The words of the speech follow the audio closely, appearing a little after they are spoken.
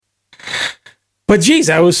But geez,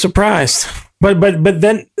 I was surprised. But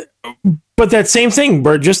that same thing,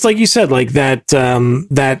 Bert, just like you said, like that,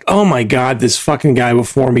 oh my God, this fucking guy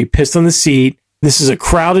before me pissed on the seat. This is a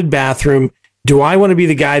crowded bathroom. Do I want to be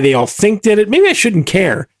the guy they all think did it? Maybe I shouldn't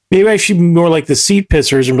care. Maybe I should be more like the seat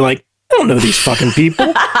pissers and be like, I don't know these fucking people.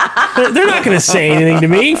 They're not going to say anything to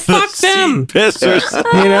me. Fuck them. Pissers.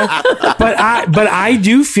 You know? But I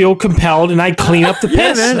do feel compelled, and I clean up the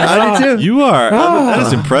piss. Yeah, man, I do too. You are. That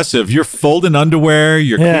is impressive. You're folding underwear.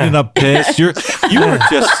 You're cleaning up piss. You are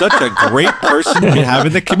just such a great person to have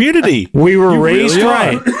in the community. We were raised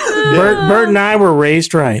right. Bert and I were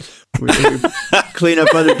raised right. We clean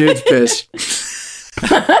up other dudes' piss.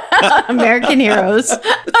 American heroes.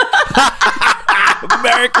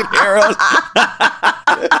 American heroes.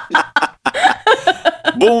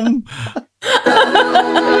 Boom.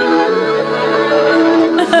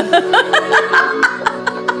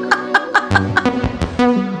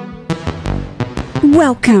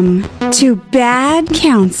 Welcome to Bad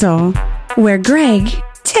Counsel, where Greg,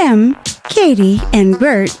 Tim, Katie, and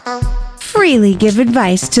Bert freely give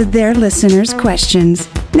advice to their listeners' questions.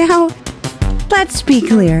 Now, let's be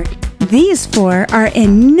clear. These four are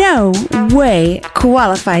in no way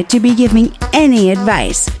qualified to be giving any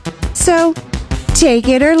advice. So, take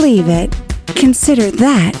it or leave it. Consider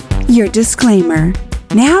that your disclaimer.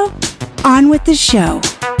 Now, on with the show.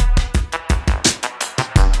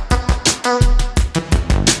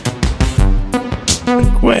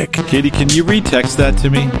 Quick. Katie, can you retext that to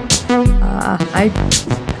me?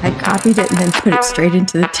 I copied it and then put it straight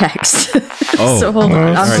into the text. Oh. So hold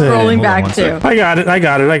on. I'm Okay. scrolling Hold on back one too. sec. I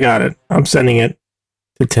got it. I'm sending it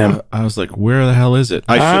to Tim. I was like, where the hell is it?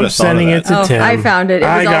 I should I'm have sending it to Oh, Tim. I found it. It was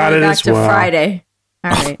I all got the way it back as to well. Friday.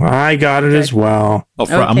 All right. I got it as well. Oh,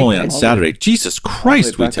 I'm Okay, only on good. Saturday. Jesus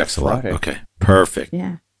Christ, we back to text a lot. Friday. Okay, perfect.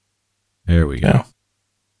 Yeah. There we go. Yeah.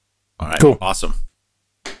 All right, Cool. Awesome.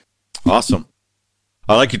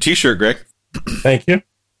 I like your T-shirt, Greg. Thank you.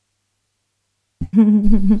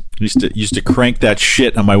 Used to crank that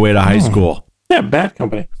shit on my way to high school. Yeah, Bad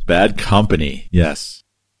Company. Bad Company. Yes.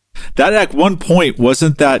 That at one point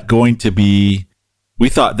wasn't that going to be? We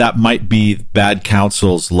thought that might be Bad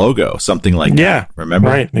Counsel's logo, something like Yeah. that. Remember?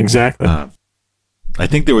 Right, exactly. I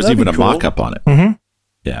think there was That'd even be a cool. mock-up on it. Mhm.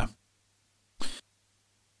 Yeah.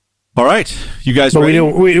 All right, you guys But ready?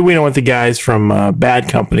 we don't want the guys from Bad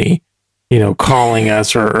Company, calling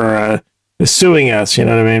us or suing us. You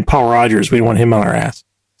know what I mean? Paul Rogers, we don't want him on our ass.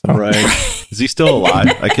 So. Right. Is he still alive?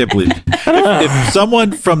 I can't believe it. If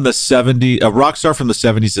someone from the 70s, a rock star from the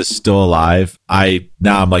 70s is still alive, I'm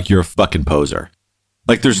like, you're a fucking poser.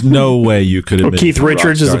 Like, there's no way you could Oh, admit Keith you're rock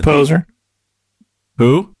Richards is star. a poser.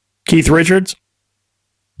 Who? Keith Richards?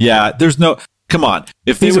 Yeah, there's no. Come on.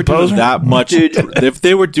 If they He's a were doing poser? that much, Dude. if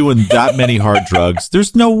they were doing that many hard drugs,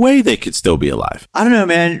 there's no way they could still be alive. I don't know,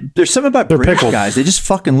 man. There's something about They're British pickled. guys. They just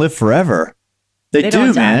fucking live forever. They They do,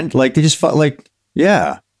 don't die. man. Like, they just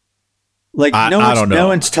yeah. Like, I don't know. no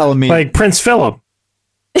one's telling me. Like Prince Philip.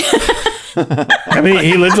 I mean,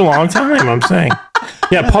 he lived a long time, I'm saying.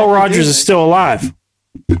 Yeah, Paul Rogers is still alive.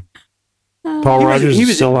 Paul Rogers he is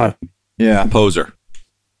was- still alive. yeah. Poser.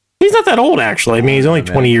 He's not that old, actually. I mean, he's only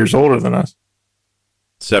 20 years older than us.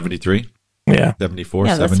 73, Yeah. 74,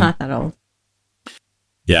 Yeah, 70. that's not that old.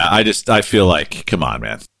 Yeah, I feel like, come on,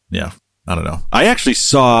 man. Yeah, I don't know. I actually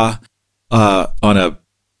saw on a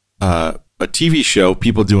TV show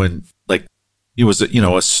people doing like it was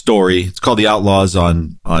a story. It's called The Outlaws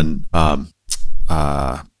on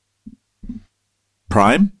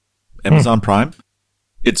Prime, Amazon Prime.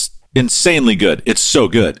 It's insanely good. It's so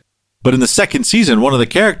good. But in the second season, one of the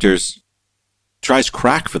characters tries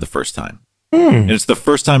crack for the first time. And it's the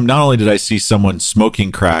first time not only did I see someone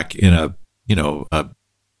smoking crack in a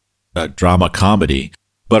drama comedy,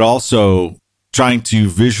 but also trying to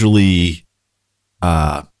visually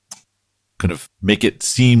kind of make it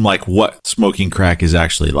seem like what smoking crack is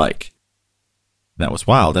actually like. That was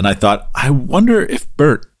wild. And I thought, I wonder if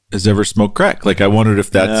Bert has ever smoked crack. Like, I wondered if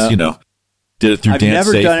that's, did it through I've Dance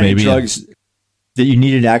never Safe, done any maybe. drugs that you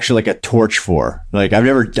needed actually like a torch for. Like, I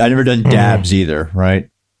never done dabs either, right?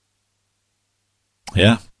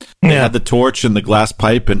 Yeah. They Yeah. had the torch and the glass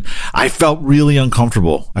pipe, and I felt really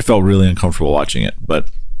uncomfortable. watching it, but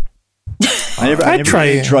I never try-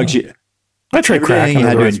 did any drugs. I tried Every crack. day you under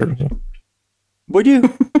had the to- right circumstances. Would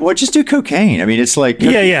you? Well, just do cocaine. I mean, it's like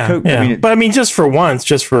Yeah. I mean, But I mean, just for once,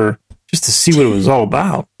 just to see what it was all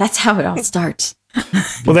about. That's how it all starts.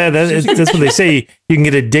 Well, that's what they say. You can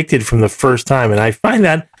get addicted from the first time, and I find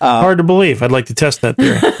that hard to believe. I'd like to test that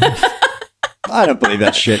theory. I don't believe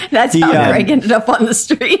that shit. That's how Greg ended up on the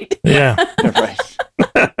street. Yeah.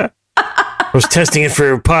 Right. I was testing it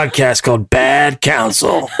for a podcast called Bad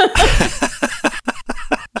Counsel.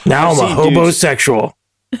 Now I'm a hobosexual.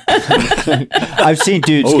 I've seen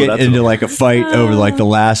dudes Oh, get that's into like a fight over like the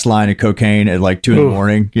last line of cocaine at like 2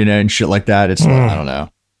 a.m, you know, and shit like that. It's like, I don't know.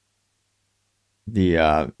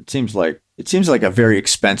 It seems like a very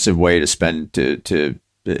expensive way to spend it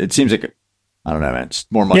seems like I don't know, man. It's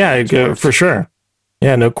more money. Yeah, for sure.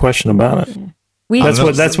 Yeah, no question about it.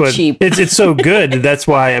 That's what cheap. it's so good. That's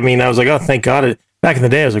why, I mean, I was like, oh, thank God. Back in the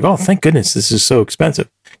day, I was like, oh, thank goodness this is so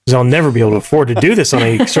expensive because I'll never be able to afford to do this on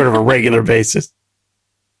a sort of a regular basis.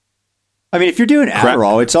 I mean, if you're doing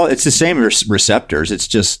Adderall, it's the same receptors. It's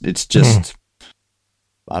just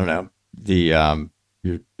I don't know.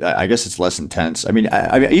 I guess it's less intense. I mean,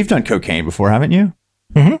 you've done cocaine before, haven't you?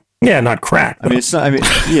 Mm-hmm. Yeah, not crack. I mean, it's not. I mean,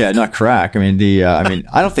 yeah, not crack. I mean,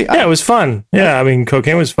 I don't think. Yeah, it was fun. Yeah, I mean,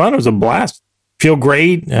 cocaine was fun. It was a blast. Feel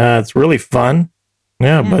great. It's really fun.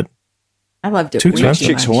 Yeah, but I loved it. Too way expensive.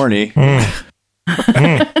 too Chick's much. horny.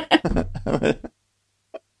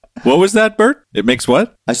 What was that, Bert? It makes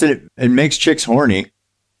what? I said it makes chicks horny.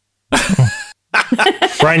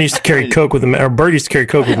 Brian used to carry coke with him, or Bert used to carry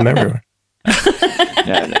coke with him everywhere.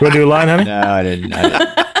 Yeah, You want to do a line, honey? no, I didn't.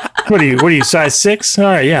 What are you, size 6? All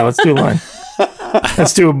right, yeah, let's do a line.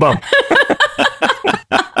 Let's do a bump.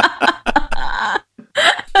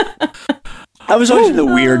 I was always into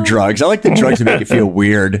the weird drugs. I like the drugs that make you feel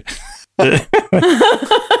weird. It's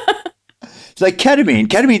like ketamine.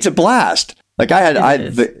 Ketamine's a blast. Like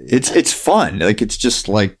it's fun. Like it's just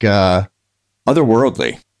like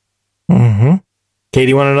otherworldly. Mm-hmm.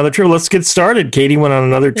 Katie went on another trip. Let's get started. Katie went on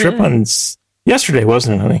another trip on yesterday,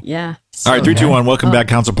 wasn't it, honey? Yeah. All right, 3, 2, 1. Welcome back,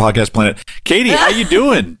 Council Podcast Planet. Katie, how you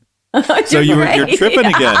doing? So you're tripping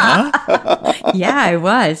again, huh? Yeah, I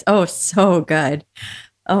was. Oh, so good.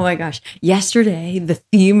 Oh my gosh. Yesterday, the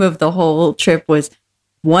theme of the whole trip was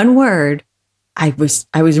one word. I was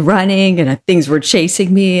running and things were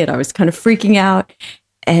chasing me and I was kind of freaking out.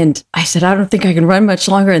 And I said, I don't think I can run much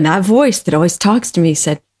longer. And that voice that always talks to me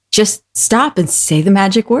said, just stop and say the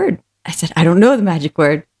magic word. I said, I don't know the magic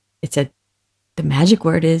word. It said, the magic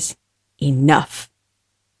word is enough.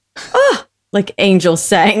 Oh, like angels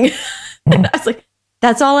sang. And I was like,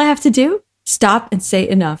 that's all I have to do? Stop and say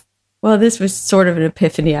enough. Well, this was sort of an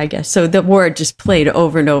epiphany, I guess. So the word just played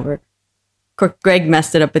over and over. Of course, Greg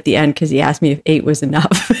messed it up at the end because he asked me if 8 was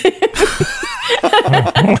enough.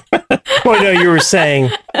 Well, no, you were saying,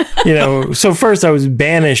 so first I was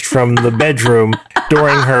banished from the bedroom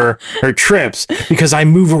during her trips because I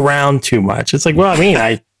move around too much. It's like, well, I mean,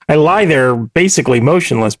 I lie there basically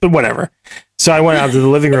motionless, but whatever. So I went out to the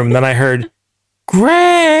living room and then I heard,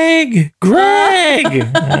 Greg.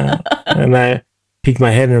 And I peeked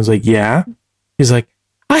my head and I was like, yeah. He's like,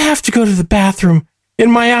 I have to go to the bathroom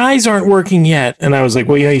and my eyes aren't working yet. And I was like,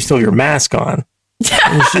 well, you still have your mask on.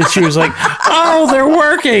 And she was like, oh, they're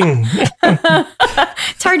working.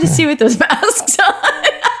 It's hard to see with those masks on.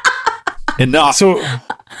 Enough. So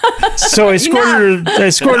I escorted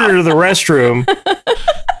her to the restroom,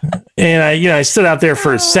 and I stood out there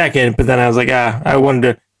for a second, but then I was like, I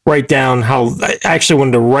wanted to write down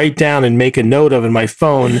and make a note of in my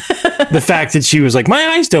phone the fact that she was like, my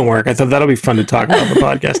eyes don't work. I thought that'll be fun to talk about on the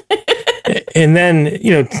podcast. And then,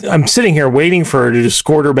 I'm sitting here waiting for her to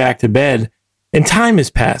escort her back to bed, and time is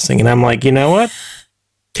passing, and I'm like, you know what?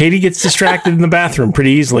 Katie gets distracted in the bathroom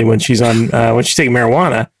pretty easily when she's taking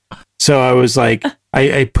marijuana. So I was like,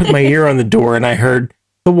 I put my ear on the door and I heard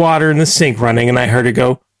the water in the sink running and I heard her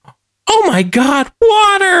go, oh my God,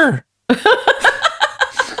 water.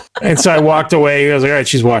 And so I walked away. I was like, all right,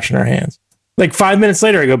 she's washing her hands. Like 5 minutes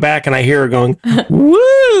later, I go back and I hear her going,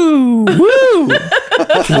 woo, woo,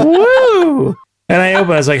 woo. And I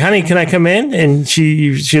opened, I was like, honey, can I come in? And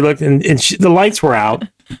she looked and the lights were out.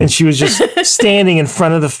 And she was just standing in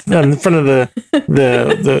front of the fountain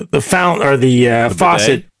or the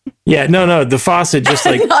faucet. Yeah, no, the faucet, just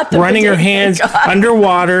like running her hands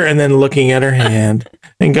underwater and then looking at her hand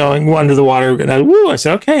and going under the water. And I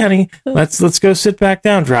said, okay, honey, let's go sit back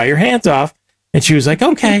down, dry your hands off. And she was like,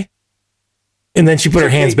 okay. And then she put her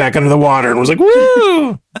hands back under the water and was like,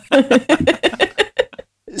 woo.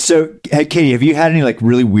 So, hey, Katie, have you had any like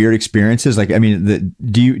really weird experiences? Like, I mean,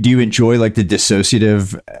 do you enjoy like the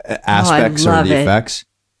dissociative aspects or the effects?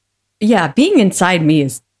 Yeah, being inside me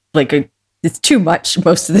is like it's too much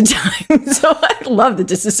most of the time. So I love the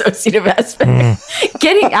disassociative aspect.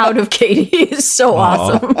 Getting out of Katie is so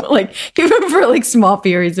awesome. Like even for like small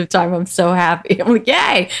periods of time, I'm so happy. I'm like,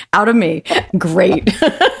 yay, out of me. Great.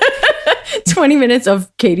 20 minutes of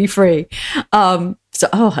Katie free. I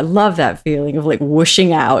love that feeling of like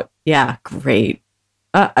whooshing out. Yeah, great.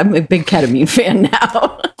 I'm a big ketamine fan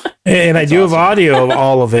now. And I do have audio of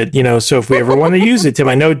all of it, so if we ever want to use it, Tim,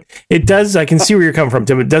 I know it does. I can see where you're coming from,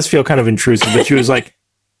 Tim. It does feel kind of intrusive, but she was like,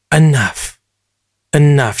 enough.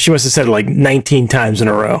 She must have said it like 19 times in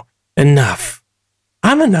a row. Enough.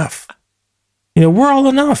 I'm enough. We're all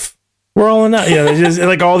enough. We're all enough. Just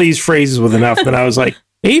like all these phrases with enough. And I was like,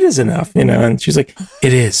 8 is enough, and she's like,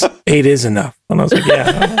 it is. 8 is enough. And I was like,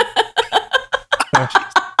 yeah.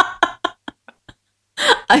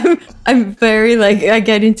 I'm very I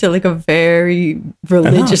get into like a very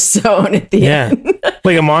religious zone at the end.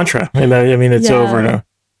 Like a mantra. It's over and over.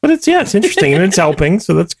 But it's interesting and it's helping,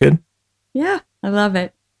 so that's good. Yeah, I love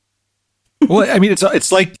it. Well,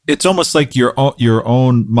 it's almost like your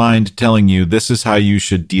own mind telling you this is how you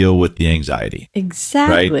should deal with the anxiety.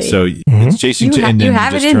 Exactly. Right. So it's chasing to end. You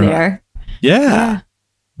have it in there. Yeah.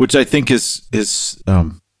 Which I think is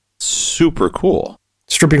super cool.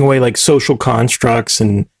 Stripping away like social constructs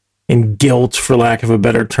and guilt, for lack of a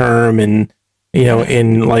better term, and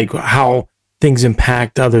in like how things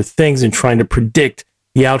impact other things and trying to predict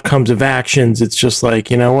the outcomes of actions. It's just like,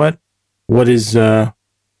 what is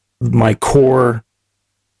my core?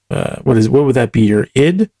 What would that be? Your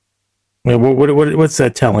id? What's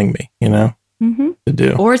that telling me? To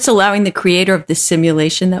do? Or it's allowing the creator of the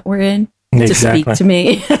simulation that we're in to speak to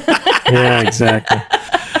me. Yeah, exactly.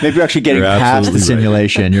 Maybe you're actually getting past the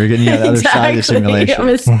simulation. Right. You're getting the other side of the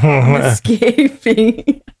simulation. I'm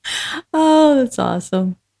escaping. Oh, that's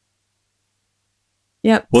awesome.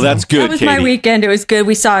 Yep. Well, that's good. That was Katie. My weekend. It was good.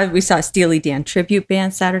 We saw Steely Dan tribute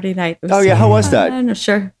band Saturday night. How was that? I'm not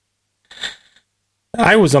sure.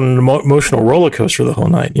 I was on an emotional roller coaster the whole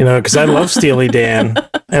night, because I love Steely Dan,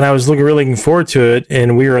 and I was really looking forward to it.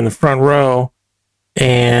 And we were in the front row,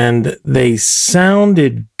 and they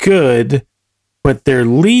sounded good. But their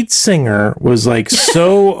lead singer was like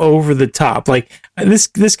so over the top. Like this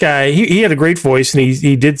guy, he had a great voice, and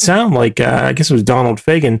he did sound like I guess it was Donald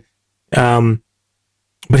Fagen,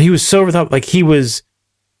 but he was so over the top. Like he was,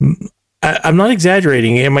 I'm not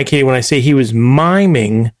exaggerating, am I, Katie, when I say he was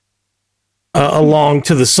miming along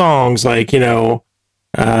to the songs, like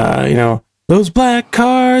those black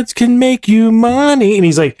cards can make you money. And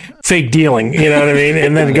he's like fake dealing, you know what I mean?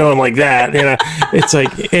 And then going like that, it's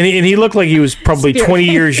like, and he looked like he was probably 20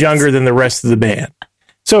 years younger than the rest of the band.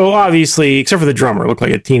 So obviously, except for the drummer, looked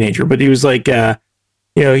like a teenager, but he was like,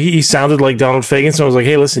 he sounded like Donald Fagen. So I was like,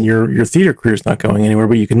 hey, listen, your theater career's not going anywhere,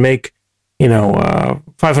 but you can make,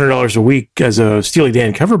 $500 a week as a Steely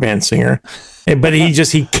Dan cover band singer. But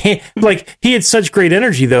he can't, like, he had such great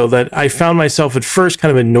energy though, that I found myself at first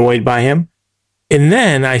kind of annoyed by him. And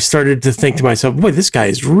then I started to think to myself, boy, this guy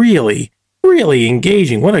is really, really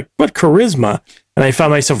engaging. What charisma. And I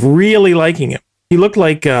found myself really liking him. He looked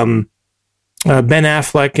like Ben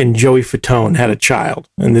Affleck and Joey Fatone had a child,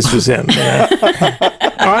 and this was him.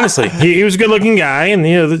 Honestly, he was a good-looking guy, and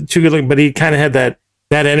too good-looking, but he kind of had that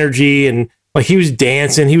energy, and like he was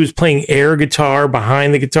dancing, he was playing air guitar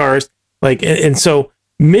behind the guitarist, like, and so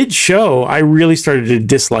mid-show, I really started to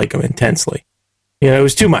dislike him intensely. It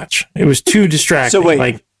was too much. It was too distracting. So wait,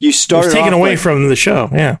 like you started it was taken off away from the show.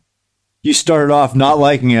 Yeah, you started off not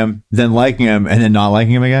liking him, then liking him, and then not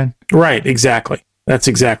liking him again. Right. Exactly. That's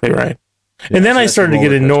exactly right. Yeah, and then I started to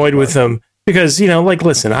get annoyed with him because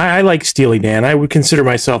listen, I like Steely Dan. I would consider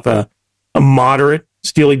myself a moderate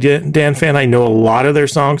Steely Dan fan. I know a lot of their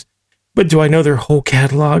songs, but do I know their whole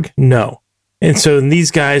catalog? No. And so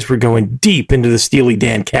these guys were going deep into the Steely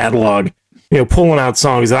Dan catalog, pulling out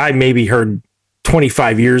songs that I maybe heard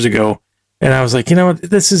 25 years ago. And I was like,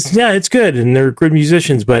 this is, it's good. And they're good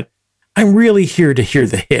musicians, but I'm really here to hear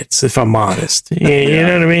the hits, if I'm honest. You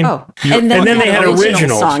know what I mean? Oh, and then they had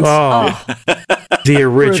originals. Songs. The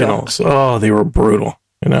originals. Brutal. Oh, they were brutal,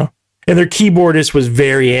 And their keyboardist was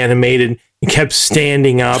very animated and kept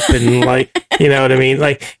standing up and like, you know what I mean?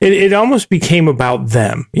 Like it almost became about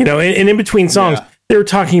them, and in between songs, they were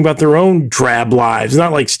talking about their own drab lives,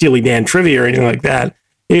 not like Steely Dan trivia or anything like that.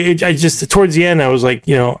 I just, towards the end, I was like,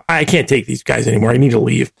 I can't take these guys anymore. I need to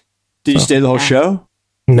leave. Did you stay the whole show?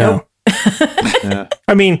 No. Yeah.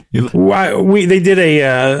 I mean, they did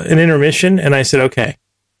an intermission, and I said, okay,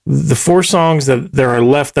 the 4 songs that there are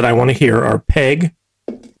left that I want to hear are Peg,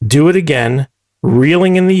 Do It Again,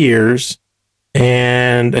 Reeling in the Years,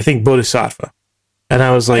 and I think Bodhisattva. And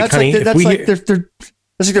I was like, honey, they're the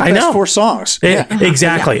best 4 songs.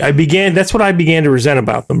 Exactly. That's what I began to resent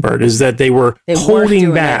about them, Bert, is that they were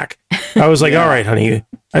holding back. I was like, all right, honey.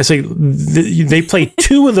 I say they played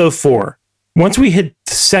 2 of the 4. Once we hit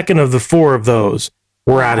the second of the 4 of those,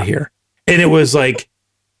 we're out of here. And it was like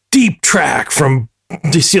deep track from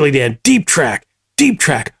Steely Dan, deep track,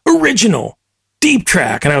 original. deep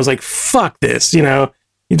track. And I was like, fuck this, you know,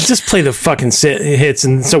 you just play the fucking hits.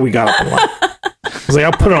 And so we got up and left. I was like,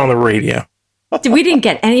 I'll put it on the radio. We didn't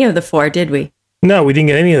get any of the 4, did we? No, we didn't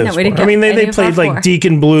get any of those. I mean, they played like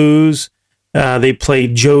Deacon Blues. They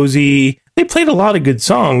played Josie. They played a lot of good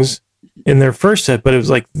songs in their first set, but it was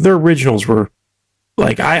like their originals were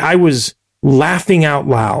like, I was laughing out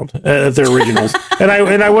loud at their originals. and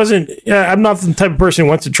I wasn't, I'm not the type of person who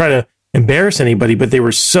wants to try to embarrass anybody, but they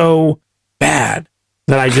were so bad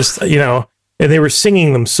that I just, you know, and they were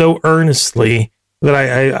singing them so earnestly that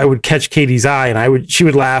I would catch Katie's eye and she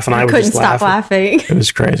would laugh and I would just laugh. Couldn't stop laughing. It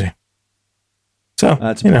was crazy. So,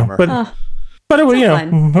 that's you know, but it was, you know,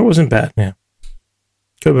 fun. it wasn't bad. Yeah.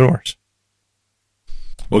 Could have been worse.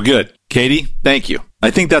 Well, good. Katie, thank you.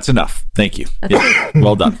 I think that's enough. Thank you. Yeah,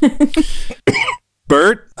 well done.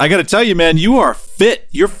 Bert, I got to tell you, man, you are fit.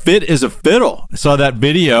 You're fit as a fiddle. I saw that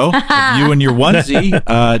video of you in your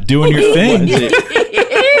onesie doing your thing.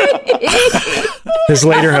 His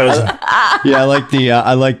later hosen. Yeah, I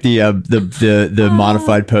like the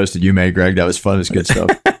modified post that you made, Greg. That was fun. It was good stuff.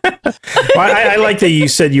 Well, I like that you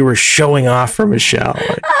said you were showing off for Michelle.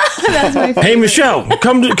 Like, That's my favorite. hey, Michelle,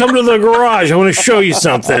 come to the garage. I want to show you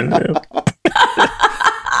something.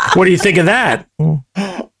 What do you think of that?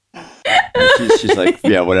 She's like,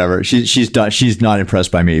 yeah, whatever. She's done. She's not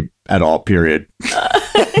impressed by me at all. Period.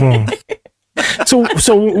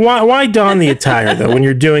 So why don the attire though when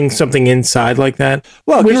you're doing something inside like that?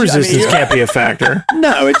 Well, wind resistance can't be a factor.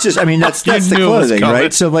 No, it's just. I mean, that's the knew it was clothing, coming.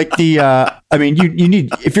 right? So, like I mean, you need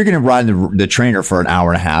if you're going to ride the trainer for an hour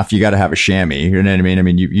and a half, you got to have a chamois. You know what I mean? I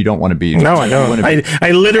mean, you don't want to be. No, I don't.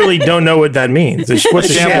 I literally don't know what that means. What's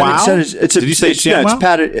a Sham- chamois? Did you say yeah, ShamWow? it's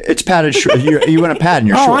padded. It's padded. You want a pad in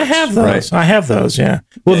your Oh, shorts. I have those. Right? I have those. Yeah.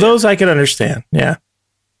 Well, those I can understand. Yeah.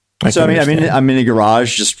 So I'm in the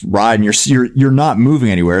garage, just riding. You're not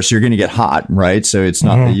moving anywhere, so you're going to get hot, right? So it's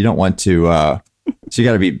not that you don't want to. So you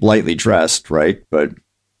got to be lightly dressed, right? But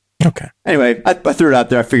okay. anyway, I threw it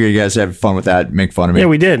out there. I figured you guys have fun with that, make fun of me. Yeah,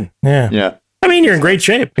 we did. Yeah. Yeah. I mean, you're in great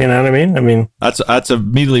shape. You know what I mean? That's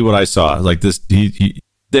immediately what I saw. Like this,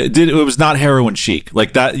 it was not heroin chic.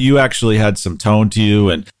 Like that, you actually had some tone to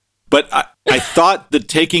you, but I thought the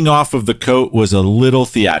taking off of the coat was a little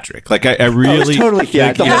theatric. Like I really, it was totally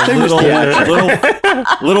theatric. like, The whole thing was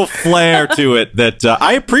theatric. little flair to it that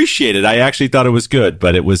I appreciated. I actually thought it was good,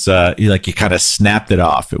 but it was like you kind of snapped it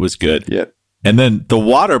off. It was good. Yep. And then the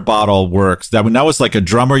water bottle works. That was like a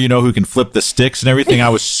drummer, you know, who can flip the sticks and everything. I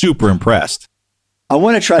was super impressed. I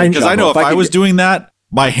want to try Because I know if I was doing that,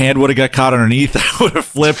 my hand would have got caught underneath. I would have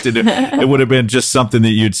flipped, and it would have been just something that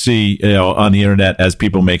you'd see, you know, on the internet as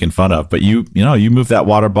people making fun of. But you move that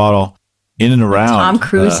water bottle in and around. Tom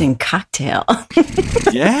Cruise in Cocktail.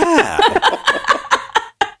 Yeah.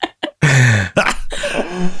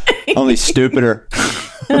 only stupider.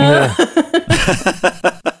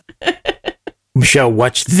 Michelle,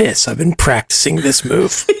 watch this. I've been practicing this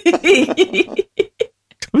move It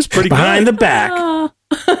was pretty behind good. the back.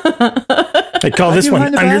 I call this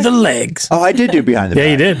one behind the under back? the legs. Oh, I did do behind the Yeah,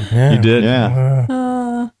 back. you did. Yeah. You did.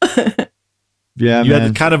 Yeah. Yeah, You man.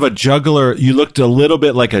 had kind of a juggler. You looked a little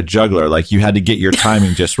bit like a juggler. Like you had to get your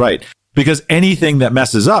timing just right. Because anything that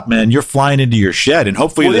messes up, man, you're flying into your shed, and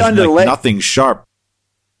hopefully Well, the there's under like leg- nothing sharp.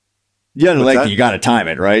 The other leg, that? you got to time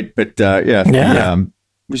it, right? But yeah.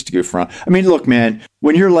 We used to go front. I mean, look, man,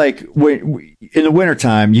 when you're like, in the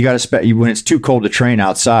wintertime, you got to when it's too cold to train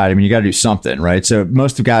outside, I mean, you got to do something, right? So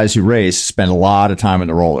most of the guys who race spend a lot of time in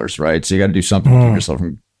the rollers, right? So you got to do something to keep yourself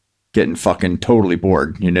from getting fucking totally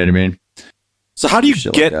bored. You know what I mean? So how do you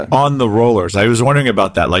Shit like get that. on the rollers? I was wondering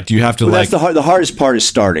about that. Like, do you have to Well, like? that's the hardest part is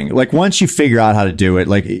starting. Like once you figure out how to do it,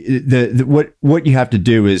 like what you have to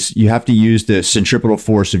do is you have to use the centripetal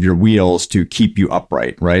force of your wheels to keep you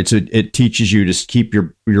upright, right? So it teaches you to keep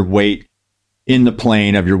your weight in the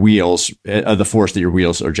plane of your wheels, of the force that your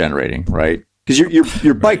wheels are generating, right? Because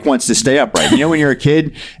your bike wants to stay upright. You know, when you're a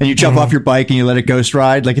kid and you jump off your bike and you let it ghost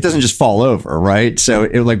ride, like it doesn't just fall over, right? So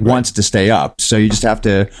it like wants to stay up. So you just have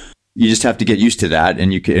to get used to that,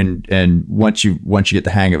 and you can. And once you get the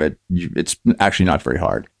hang of it, it's actually not very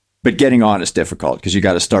hard. But getting on is difficult because you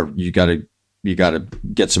got to start. You got to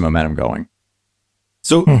get some momentum going.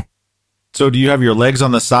 So do you have your legs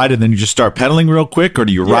on the side and then you just start pedaling real quick, or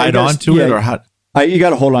do you ride onto it, or how? You got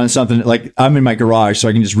to hold on to something. Like I'm in my garage, so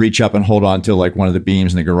I can just reach up and hold on to like one of the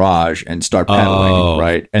beams in the garage and start pedaling,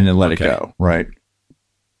 right, and then let it go, right.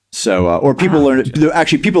 So, or people learn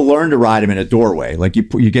to ride them in a doorway. Like you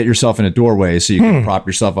get yourself in a doorway so you can prop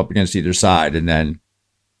yourself up against either side, and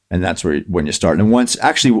that's when you start. And once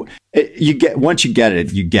you get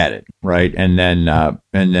it, right, and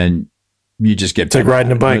then you just get It's like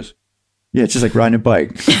riding a bike. Yeah, it's just like riding a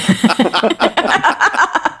bike.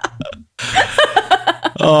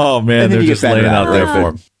 Oh man, they're just laying out there for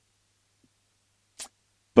him.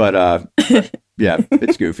 But yeah,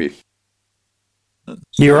 it's goofy.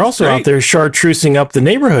 You're also out there chartreusing up the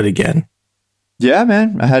neighborhood again. Yeah,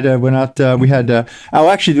 man. I had went out. We had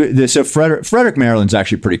actually, so Frederick, Maryland's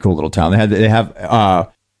actually a pretty cool little town. They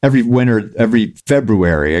have every winter, every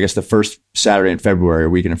February, I guess the first Saturday in February, or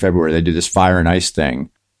weekend in February, they do this fire and ice thing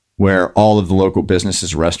where all of the local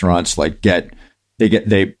businesses, restaurants, like they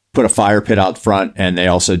put a fire pit out front, and they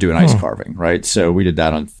also do an ice carving, right? So we did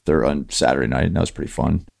that on Saturday night, and that was pretty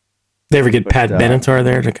fun. They ever get Pat Benatar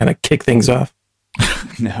there to kind of kick things off?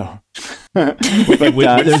 No.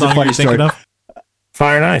 There's a funny story.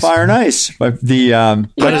 Fire and Ice. Fire and Ice. But I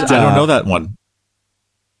don't know that one.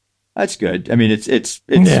 That's good. I mean, it's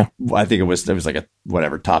yeah. I think it was like a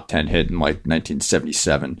whatever top 10 hit in like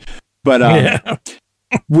 1977. But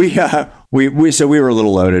we were a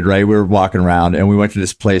little loaded, right? We were walking around, and we went to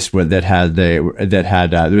this place they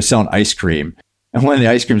were selling ice cream, and one of the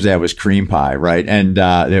ice creams they had was cream pie, right? And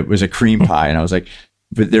it was a cream pie, and I was like,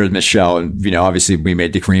 but there was Michelle, and obviously we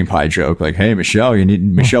made the cream pie joke, like, "Hey, Michelle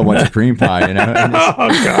wants a cream pie," And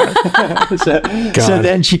oh God. So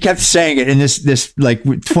then she kept saying it, and this like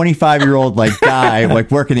 25-year-old like guy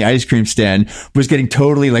like working the ice cream stand was getting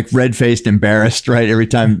totally like red-faced, embarrassed, right? Every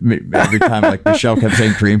time like Michelle kept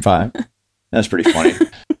saying cream pie. That's pretty funny.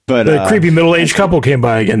 But the creepy middle-aged couple came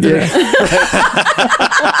by again today.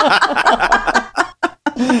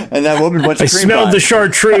 And that woman wants. I smelled the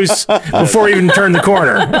chartreuse before he even turned the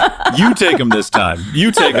corner. You take him this time.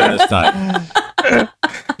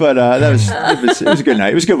 But it was a good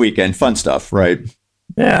night. It was a good weekend. Fun stuff, right?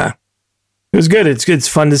 Yeah, it was good. It's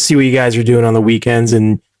fun to see what you guys are doing on the weekends.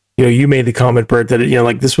 And you made the comment, Bert, that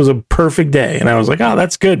like this was a perfect day, and I was like, oh,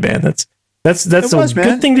 that's good, man. That's a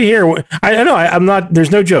good thing to hear. I know. I'm not.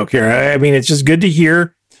 There's no joke here. I mean, it's just good to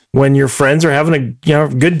hear when your friends are having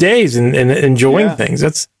good days and enjoying things.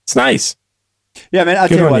 It's nice. Yeah, man. I'll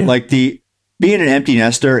tell you what, like being an empty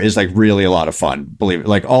nester is like really a lot of fun. Believe it.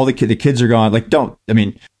 Like all the kids are gone. Like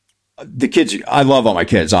the kids, I love all my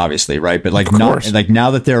kids, obviously. Right. But like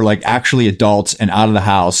now that they're like actually adults and out of the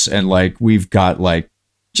house, and like, we've got like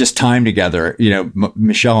just time together,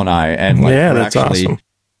 Michelle and I, and like, we're that's actually awesome.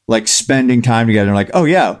 Like spending time together, and like, oh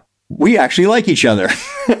yeah, we actually like each other,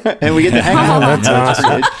 and we get to hang out. That's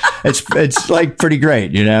awesome. It's like pretty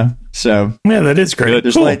great, So yeah, that is great.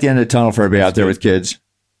 There's light at the end of the tunnel for everybody out there with kids.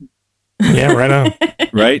 Yeah, right on.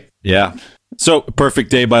 Right? Yeah. So,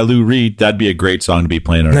 Perfect Day by Lou Reed, that'd be a great song to be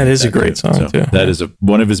playing. That is a great song, too. That is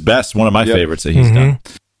one of his best, one of my favorites that he's done.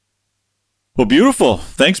 Well, beautiful.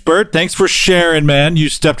 Thanks, Bert. Thanks for sharing, man. You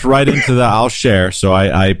stepped right into the I'll share, so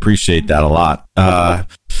I appreciate that a lot.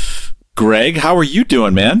 Greg, how are you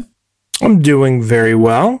doing, man? I'm doing very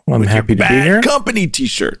well. I'm happy to be here. Company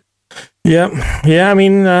t-shirt. Yeah. I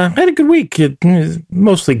mean, I had a good week.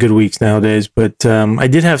 Mostly good weeks nowadays, but I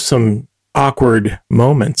did have some awkward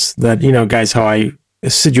moments that, guys, how I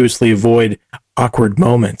assiduously avoid awkward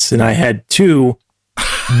moments. And I had two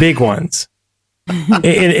big ones.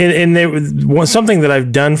 and there was something that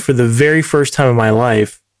I've done for the very first time in my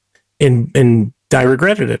life, and I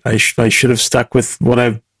regretted it. I should have stuck with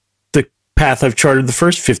the path I've charted the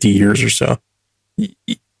first 50 years or so.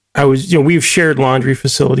 We've shared laundry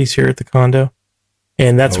facilities here at the condo,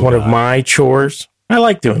 and that's one of my chores. I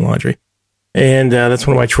like doing laundry, and that's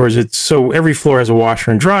one of my chores. So every floor has a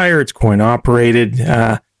washer and dryer. It's coin operated.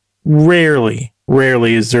 Rarely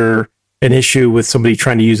is there an issue with somebody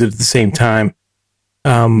trying to use it at the same time.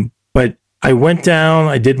 But I went down,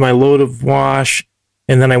 I did my load of wash,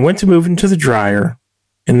 and then I went to move into the dryer,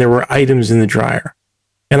 and there were items in the dryer,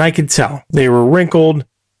 and I could tell they were wrinkled.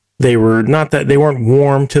 They weren't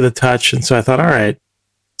warm to the touch. And so I thought, all right,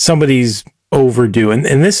 somebody's overdue. And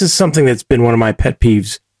this is something that's been one of my pet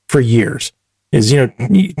peeves for years is, you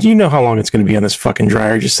know how long it's going to be on this fucking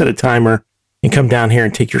dryer. Just set a timer and come down here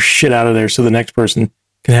and take your shit out of there so the next person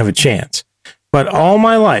can have a chance. But all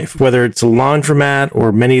my life, whether it's a laundromat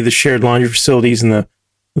or many of the shared laundry facilities and the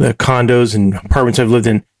condos and apartments I've lived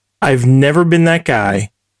in, I've never been that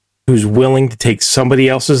guy who's willing to take somebody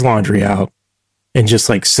else's laundry out and just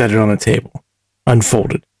like set it on a table,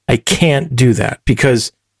 unfolded. I can't do that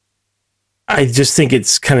because I just think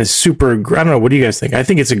it's kind of super. I don't know. What do you guys think? I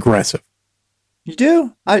think it's aggressive. You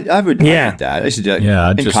do? I would. Yeah. I did that. I used to do that. Yeah,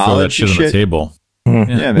 I'd just throw that shit on the table.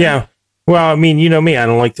 Yeah. Well, I mean, you know me. I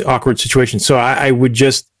don't like the awkward situations. So I would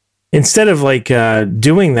just, instead of like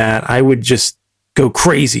doing that, I would just go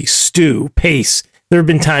crazy, stew, pace. There have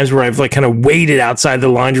been times where I've like kind of waited outside the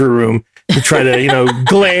laundry room to try to,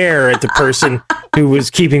 glare at the person who was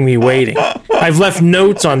keeping me waiting. I've left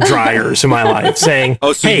notes on dryers in my life saying,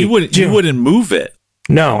 Oh, so hey, you wouldn't move it.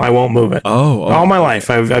 No, I won't move it. Oh. All my life,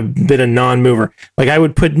 I've been a non-mover. Like, I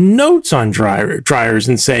would put notes on dryers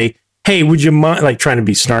and say, hey, would you mind, like, trying to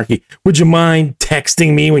be snarky, would you mind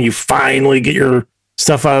texting me when you finally get your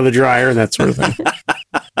stuff out of the dryer? That sort of thing.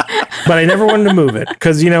 But I never wanted to move it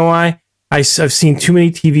because, you know why? I've seen too many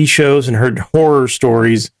TV shows and heard horror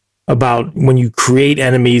stories about when you create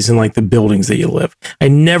enemies in, like, the buildings that you live. I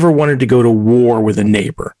never wanted to go to war with a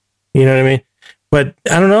neighbor. You know what I mean? But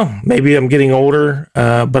I don't know. Maybe I'm getting older,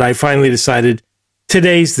 but I finally decided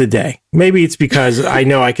today's the day. Maybe it's because I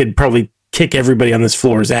know I could probably kick everybody on this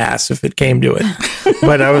floor's ass if it came to it.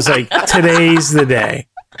 But I was like, today's the day.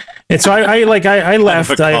 And so I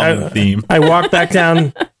left. I walked back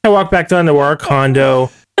down. I walked back down to our condo.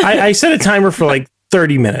 I set a timer for like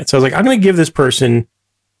 30 minutes. I was like, I'm going to give this person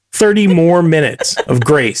 30 more minutes of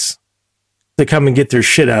grace to come and get their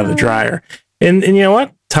shit out of the dryer. And you know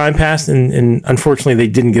what? Time passed, and unfortunately, they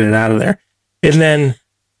didn't get it out of there. And then,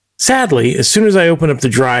 sadly, as soon as I opened up the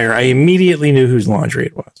dryer, I immediately knew whose laundry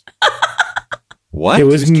it was. What? It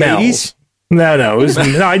was Mel's. No, it was.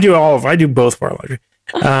 No, I do both of our laundry.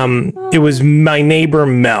 It was my neighbor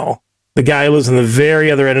Mel, the guy who lives on the very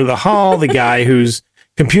other end of the hall. The guy whose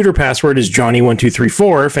computer password is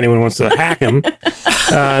Johnny1234. If anyone wants to hack him,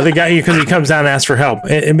 the guy, because he comes down and asks for help,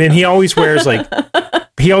 and he always wears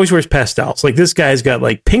pastels. Like, this guy's got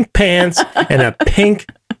like pink pants and a pink.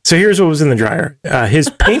 So here's what was in the dryer. His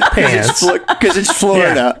pink pants. Because it's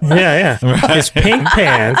Florida. Yeah. Right. His pink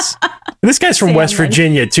pants. This guy's from West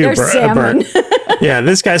Virginia, too, Bert. Yeah,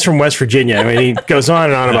 this guy's from West Virginia. I mean, he goes on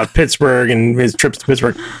and on about Pittsburgh and his trips to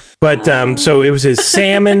Pittsburgh. But so it was his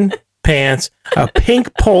salmon pants, a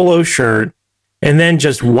pink polo shirt, and then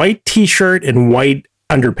just white T-shirt and white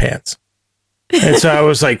underpants. And so I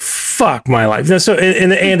was like, fuck my life. So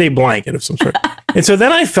and a blanket of some sort. And so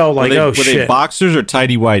then I felt like, were shit. Were they boxers or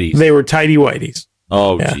tighty whities? They were tighty whities.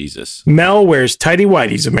 Oh, yeah. Jesus. Mel wears tighty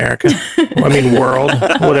whities, America. I mean, world,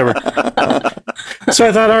 whatever. So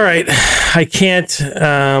I thought, all right, I can't,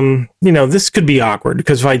 this could be awkward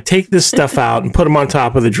because if I take this stuff out and put them on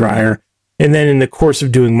top of the dryer, and then in the course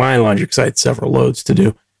of doing my laundry, because I had several loads to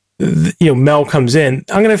do, Mel comes in,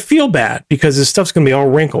 I'm going to feel bad because this stuff's going to be all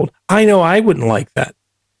wrinkled. I know I wouldn't like that.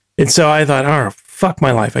 And so I thought, oh, fuck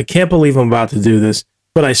my life. I can't believe I'm about to do this.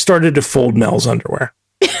 But I started to fold Mel's underwear.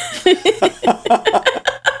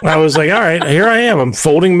 I was like, all right, here I am. I'm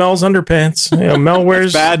folding Mel's underpants. Mel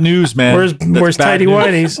wears... That's bad news, man. Wears tighty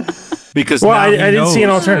whities. Because I didn't see an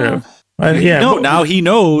alternative. Now he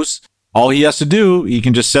knows. All he has to do, he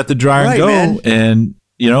can just set the dryer and go. Man. And,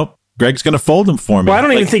 Greg's going to fold them for me. Well, I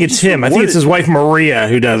don't even think it's him. I think it's his wife, Maria,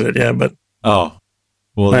 who does it. Yeah, but... Oh.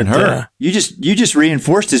 Well, then her. You just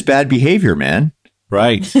reinforced his bad behavior, man.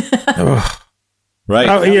 Right. Right.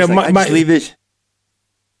 Oh, yeah, leave it.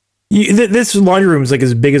 This laundry room is like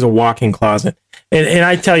as big as a walk-in closet. And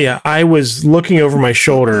I tell you, I was looking over my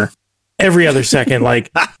shoulder every other second. Like,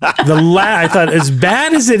 I thought, as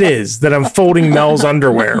bad as it is that I'm folding Mel's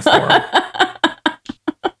underwear for him,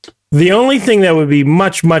 the only thing that would be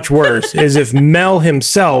much, much worse is if Mel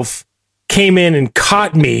himself came in and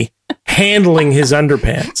caught me handling his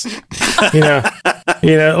underpants. What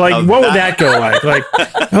would that go like? Like,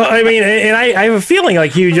 I mean, and I have a feeling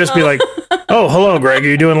like he would just be like, "Oh, hello, Greg, are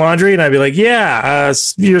you doing laundry?" And I'd be like, "Yeah,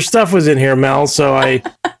 your stuff was in here, Mel, so I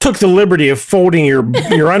took the liberty of folding your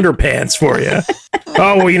underpants for you."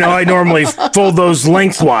 "Oh, well, I normally fold those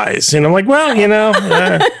lengthwise." And I'm like, "Well,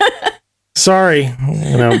 sorry,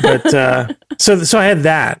 but so I had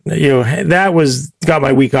that. That got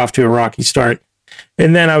my week off to a rocky start.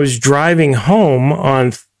 And then I was driving home on,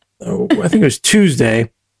 I think it was Tuesday,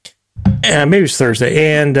 maybe it was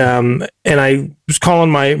Thursday, and I was calling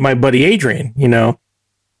my buddy Adrian,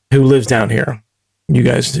 who lives down here. You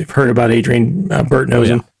guys have heard about Adrian. Bert knows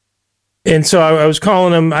him. And so I was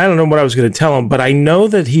calling him. I don't know what I was going to tell him, but I know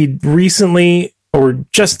that he recently or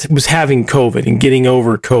just was having COVID and getting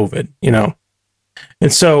over COVID,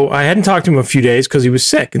 And so I hadn't talked to him a few days because he was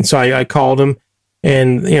sick. And so I called him.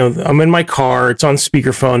 And, I'm in my car, it's on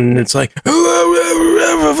speakerphone, and it's like,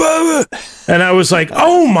 and I was like,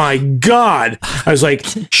 oh my God. I was like,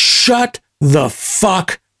 shut the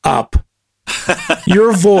fuck up.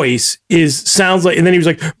 Your voice sounds like, and then he was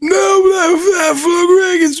like, no,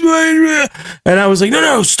 and I was like,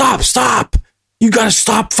 no, stop. You got to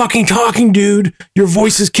stop fucking talking, dude. Your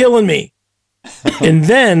voice is killing me. And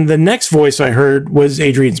then the next voice I heard was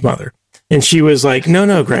Adrian's mother. And she was like,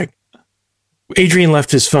 no, Greg. Adrian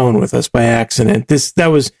left his phone with us by accident. That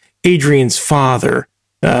was Adrian's father,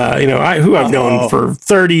 who I've known for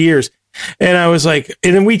 30 years. And I was like,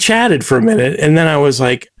 and then we chatted for a minute, and then I was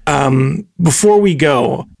like, before we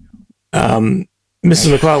go, Mrs.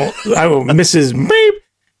 Beep,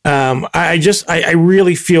 I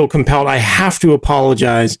really feel compelled. I have to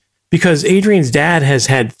apologize because Adrian's dad has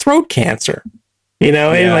had throat cancer,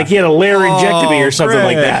 and like he had a laryngectomy or something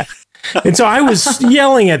like that. And so I was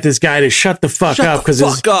yelling at this guy to shut the fuck up because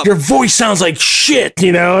your voice sounds like shit,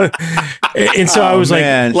 And so I was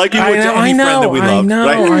like you would to any friend that we loved,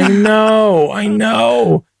 I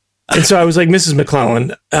know. And so I was like, Mrs.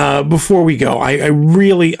 McClellan, before we go, I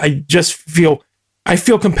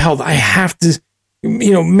feel compelled. I have to,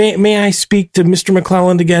 may I speak to Mr.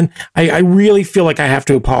 McClellan again? I really feel like I have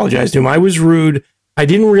to apologize to him. I was rude. I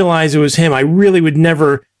didn't realize it was him. I really would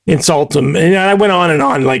never insult him. And I went on and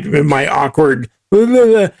on, like my awkward,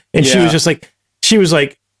 and she was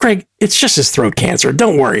like, Greg, it's just his throat cancer.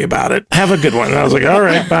 Don't worry about it. Have a good one. And I was like, all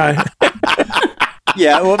right, bye.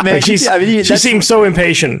 Yeah, well, man, like she seemed so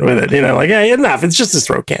impatient with it, like, hey, enough. It's just his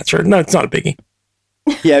throat cancer. No, it's not a biggie.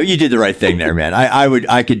 Yeah, you did the right thing there, man.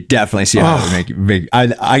 I could definitely see how it would make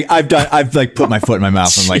I've like put my foot in my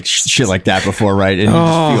mouth and like shit like that before, right? And you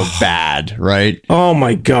just feel bad, right? Oh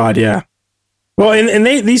my God, yeah. Well, and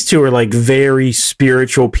these two are like very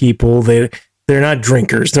spiritual people. They're not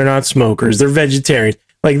drinkers, they're not smokers, they're vegetarians.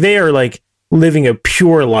 Like they are like living a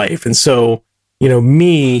pure life. And so,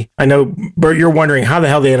 me, I know, Bert, you're wondering how the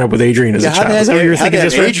hell they end up with Adrian as a child. Is that what you're thinking?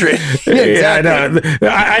 Just Adrian. Yeah, I know.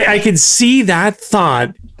 I could see that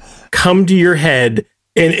thought come to your head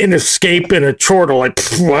and escape in a chortle. Like,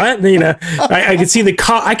 what? I could see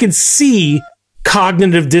I could see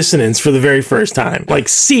cognitive dissonance for the very first time. Like,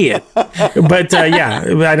 see it. But yeah,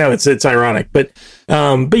 I know it's ironic. But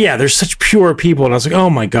yeah, they're such pure people. And I was like, oh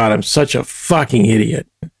my God, I'm such a fucking idiot.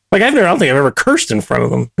 Like, I don't think I've ever cursed in front of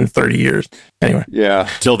them in 30 years. Anyway. Yeah.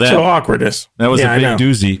 Till then. So awkwardness. That was a big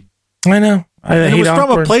doozy. I know. It was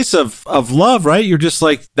from a place of love, right? You're just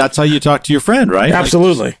like, that's how you talk to your friend, right?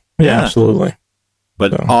 Absolutely. Like, yeah, absolutely.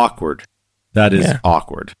 But awkward. That is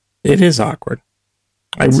awkward. It is awkward.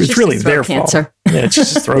 It's really their fault. Yeah, it's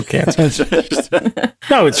just his throat cancer.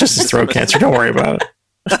 No, it's just his throat cancer. Don't worry about it.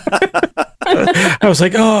 I was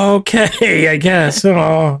like, oh, okay, I guess.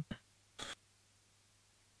 Oh.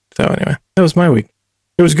 So anyway, that was my week.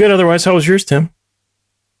 It was good. Otherwise, how was yours, Tim?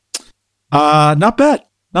 Not bad.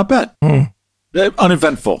 Not bad.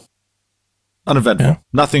 Uneventful. Yeah.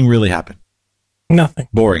 Nothing really happened. Nothing.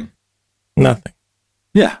 Boring. Nothing.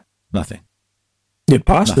 Yeah, nothing. You had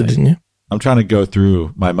pasta, didn't you? I'm trying to go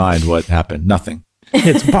through my mind what happened. Nothing.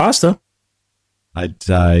 It's pasta. I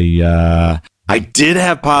did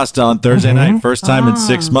have pasta on Thursday night. First time in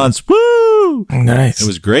 6 months. Woo! Nice. It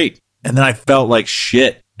was great. And then I felt like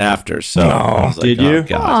shit after. So I was like, did you?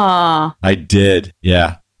 God. I did.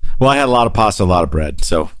 Yeah. Well, I had a lot of pasta, a lot of bread.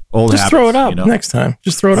 So old just habits, throw it up next time.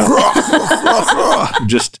 Just throw it up.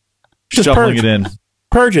 just shuffling it in.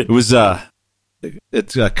 Purge it. It was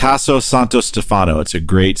it's Caso Santo Stefano. It's a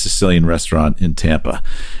great Sicilian restaurant in Tampa,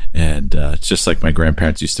 and it's just like my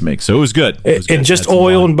grandparents used to make. So it was good. It was good. And just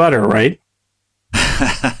oil and butter, right?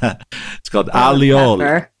 It's called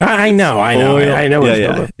alioli. I know. Oil. I know.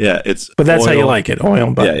 Yeah. It's but that's oil. how you like it, oil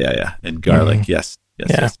and butter. Yeah. And garlic. Yes.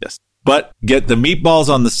 But get the meatballs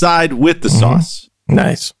on the side with the sauce.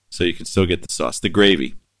 Nice. So you can still get the sauce, the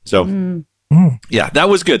gravy. So yeah, that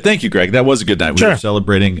was good. Thank you, Greg. That was a good night. We were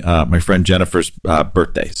celebrating my friend Jennifer's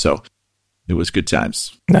birthday, so it was good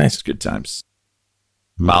times. Nice, good times.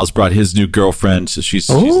 Miles brought his new girlfriend, so she's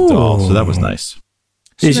a doll. So that was nice.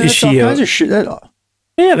 Is she?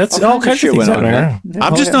 Yeah, that's all kinds of shit went on there.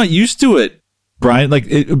 I'm just not used to it, Brian. Like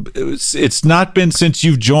it's not been since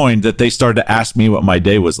you've joined that they started to ask me what my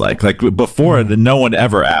day was like. Like before, no one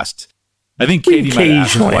ever asked. I think Katie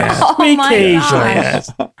occasionally asked. We occasionally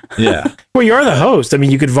asked. Yeah. Well, you're the host. I mean,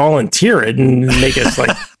 you could volunteer it and make us like,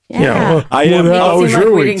 I am. How was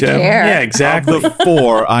your week, Tim? Yeah, exactly. Of the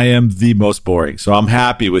four, I am the most boring. So I'm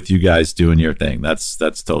happy with you guys doing your thing. That's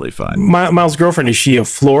totally fine. Miles' girlfriend, is she a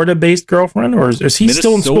Florida-based girlfriend, or is he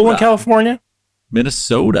still in school in California?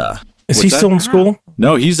 Minnesota. Is he still in school?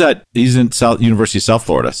 No, he's in University of South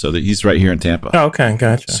Florida, so he's right here in Tampa. Oh, okay,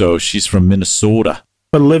 gotcha. So she's from Minnesota.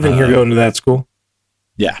 But living here, going to that school?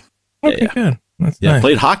 Yeah. Okay, good. That's nice.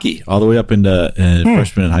 Played hockey all the way up into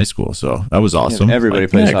freshman in high school, so that was awesome. Yeah, everybody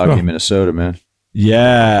plays hockey in Minnesota, man.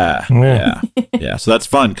 Yeah. So that's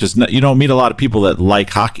fun because you don't meet a lot of people that like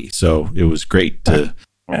hockey, so it was great to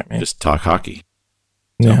just talk hockey.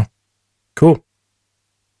 Yeah. Cool.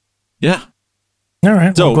 Yeah. All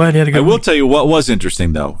right. So I'm glad you had a good I will tell you what was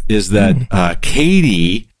interesting, though, is that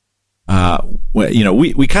Katie we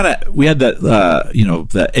had that,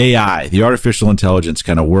 the AI, the artificial intelligence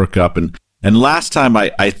kind of work up. And last time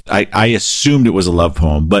I assumed it was a love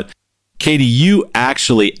poem, but Katie, you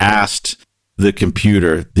actually asked the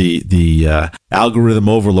computer, the algorithm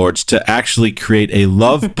overlords, to actually create a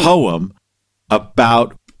love poem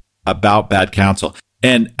about Bad Counsel.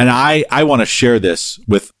 And I want to share this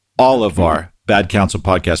with all of our Bad Counsel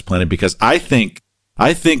podcast planet, because I think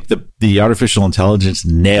the artificial intelligence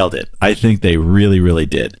nailed it. I think they really, really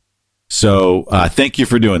did. So thank you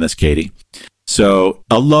for doing this, Katie. So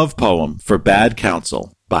a love poem for Bad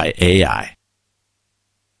Counsel by AI.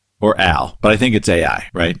 Or Al, but I think it's AI,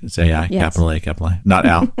 right? It's AI, yes. Capital A. Not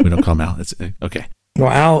Al. We don't call him Al. It's okay.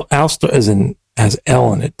 Well, Al still has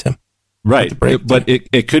L in it, Tim. Right, but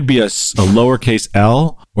it could be a lowercase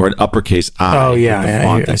L or an uppercase I. Oh yeah, the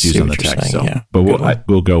font that's used on the text. So, yeah, but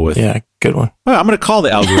we'll go with good one. Well, I'm going to call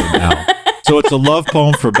the algorithm Al. So it's a love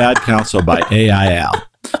poem for Bad Counsel by AI Al.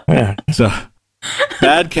 Yeah. So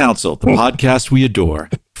Bad Counsel, the podcast we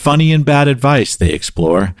adore, funny and bad advice they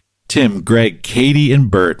explore. Tim, Greg, Katie, and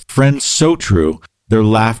Bert, friends so true, their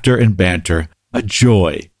laughter and banter, a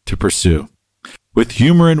joy to pursue. With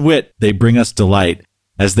humor and wit, they bring us delight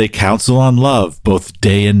as they counsel on love both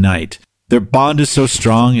day and night. Their bond is so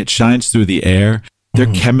strong, it shines through the air. Their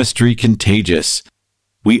chemistry contagious.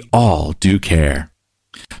 We all do care.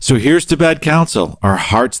 So here's to Bad Counsel, our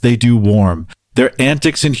hearts they do warm. Their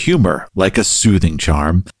antics and humor like a soothing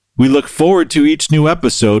charm. We look forward to each new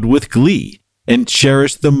episode with glee, and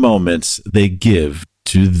cherish the moments they give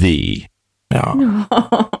to thee. Oh.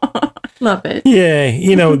 Love it.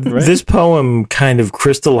 Yeah, right? This poem kind of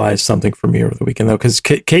crystallized something for me over the weekend, though, because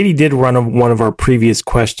Katie did run one of our previous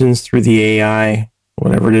questions through the AI,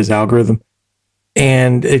 whatever it is, algorithm,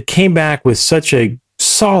 and it came back with such a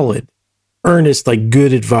solid, earnest,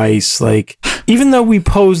 good advice. Even though we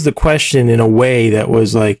posed the question in a way that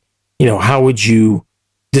was how would you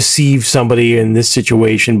deceive somebody in this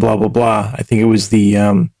situation, blah, blah, blah. I think it was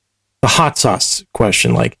the hot sauce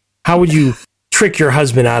question. How would you trick your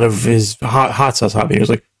husband out of his hot sauce hobby? He was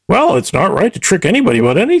like, well, it's not right to trick anybody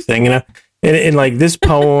about anything. And this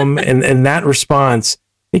poem and that response,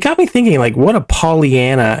 it got me thinking, what a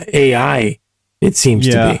Pollyanna AI it seems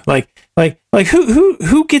to be.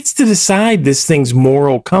 Who gets to decide this thing's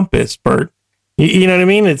moral compass, Bert? You know what I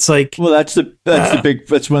mean? It's well, that's one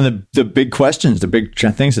of the big questions, the big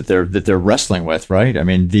things that they're wrestling with, right? I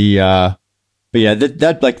mean, that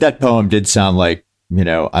poem did sound like,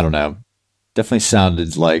 I don't know, definitely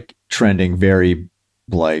sounded like trending very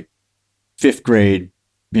fifth grade,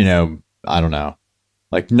 I don't know,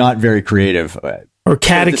 not very creative or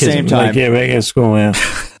catechism, at the same time, at school, yeah.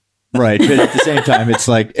 Right, but at the same time,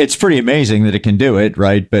 it's pretty amazing that it can do it,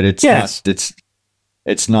 right? But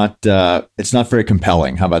it's not very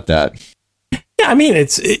compelling. How about that? Yeah, I mean,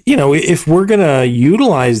 if we're going to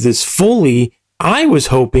utilize this fully, I was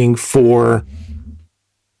hoping for,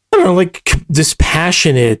 I don't know,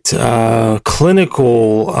 dispassionate,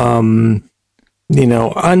 clinical,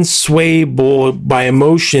 unswayable by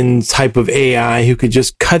emotion type of AI who could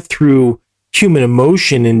just cut through human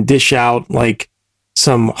emotion and dish out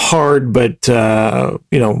some hard but,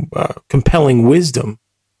 compelling wisdom.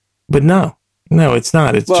 But no, it's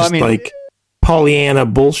not. It's Pollyanna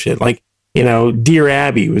bullshit. Dear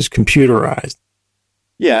Abby was computerized.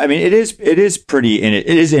 Yeah, I mean, it is pretty it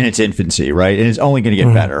is in its infancy, right? And it's only going to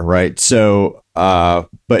get better, right? So, but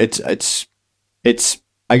it's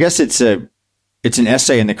I guess it's an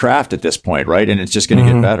essay in the craft at this point, right? And it's just going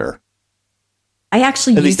to get better. I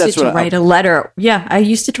actually used it to write a letter. Yeah, I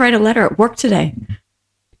used it to write a letter at work today.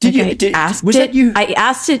 I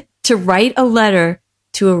asked it to write a letter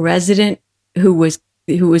to a resident who was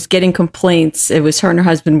getting complaints. It was her and her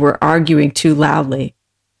husband were arguing too loudly.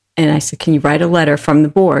 And I said, can you write a letter from the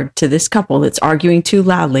board to this couple that's arguing too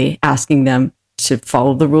loudly, asking them to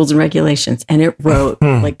follow the rules and regulations? And it wrote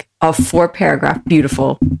a 4-paragraph,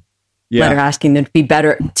 beautiful letter asking them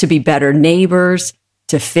to be better neighbors,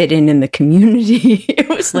 to fit in the community. It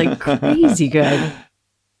was crazy good.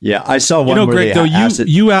 Yeah, I saw one. Greg,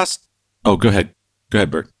 you asked. Oh, go ahead. Go ahead,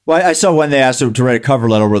 Bert. Well, I saw one they asked him to write a cover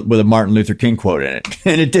letter with a Martin Luther King quote in it,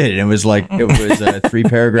 and it did. It was a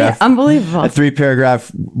 3-paragraph, unbelievable, a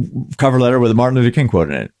 3-paragraph cover letter with a Martin Luther King quote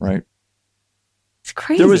in it. Right? It's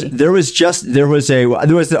crazy. There was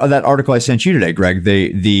that article I sent you today, Greg.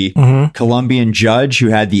 The Colombian judge who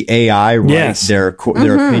had the AI write their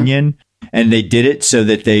opinion, and they did it so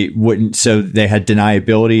that they wouldn't. So they had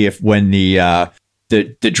deniability when the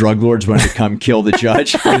drug lords wanted to come kill the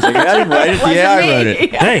judge. I was like, I didn't write it. The AI wrote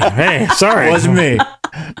it. Hey, sorry. It wasn't me.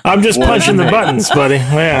 I'm just punching the buttons, buddy.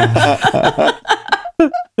 Yeah.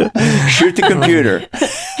 Shoot the computer.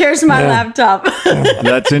 Here's my laptop.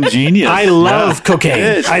 That's ingenious. I love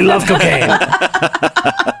cocaine. I love cocaine.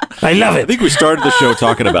 I love I it. think we started the show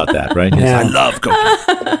talking about that, right? Yes, Yeah. I love cocaine.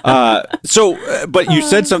 But you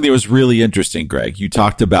said something that was really interesting, Greg. You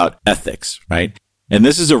talked about ethics, right? And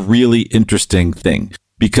this is a really interesting thing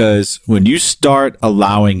because when you start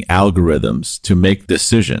allowing algorithms to make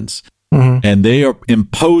decisions, and they are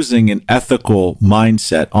imposing an ethical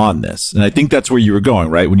mindset on this. And I think that's where you were going,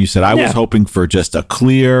 right? When you said, I was hoping for just a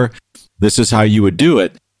clear, this is how you would do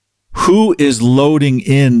it. Who is loading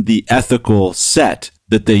in the ethical set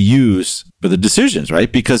that they use for the decisions,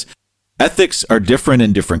 right? Because ethics are different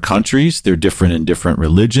in different countries. They're different in different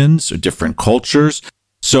religions or different cultures.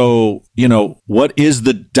 So, what is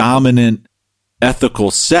the dominant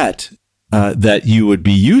ethical set that you would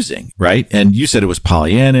be using, right? And you said it was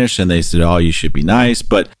Pollyannish, and they said, "Oh, you should be nice."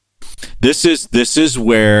 But this is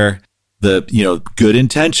where the good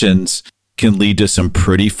intentions can lead to some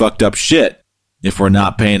pretty fucked up shit if we're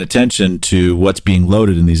not paying attention to what's being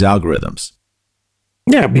loaded in these algorithms.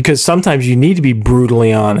 Yeah, because sometimes you need to be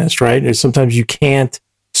brutally honest, right? Or sometimes you can't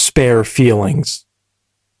spare feelings.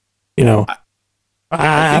 I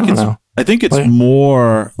don't know. I think it's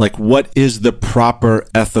more like, what is the proper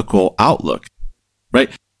ethical outlook, right?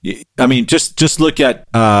 I mean, just look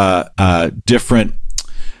at different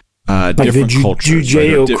Like different the cultures,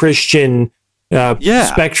 Judeo-Christian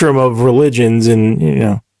spectrum of religions, and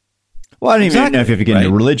Well, I don't even know if you have to get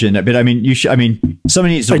into religion, but I mean,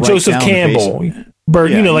 somebody needs to like write Joseph down Campbell, the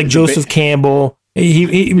Bert, like Joseph Campbell,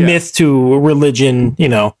 he myth to religion.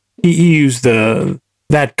 He used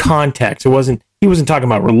that context. He wasn't talking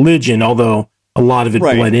about religion, although a lot of it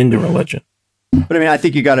bled into religion. But I mean, I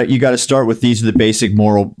think you got to start with these are the basic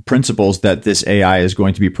moral principles that this AI is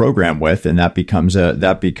going to be programmed with, and that becomes a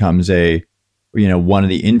one of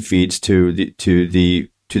the infeeds to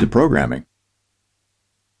the programming.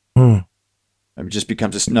 It just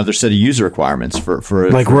becomes another set of user requirements for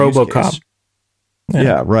like for RoboCop.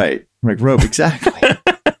 Yeah, right. Like exactly.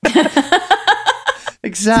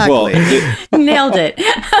 Exactly. Well, Nailed it.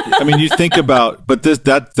 I mean, you think about, but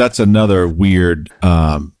that's another weird,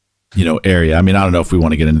 area. I mean, I don't know if we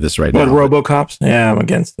want to get into this right now. RoboCops? Yeah, I'm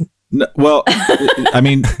against it. No, well, I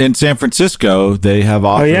mean, in San Francisco, they have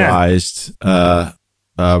authorized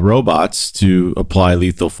robots to apply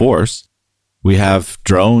lethal force. We have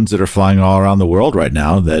drones that are flying all around the world right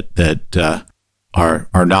now that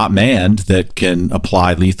are not manned that can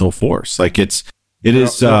apply lethal force. Like they're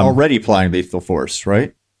already applying lethal force,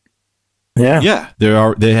 right? Yeah,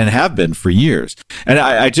 they have been for years, and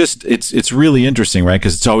it's really interesting, right?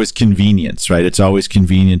 Because it's always convenience, right? It's always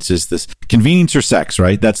convenience or sex,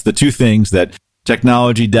 right? That's the two things that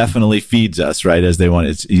technology definitely feeds us, right? As they want,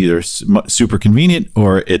 it's either super convenient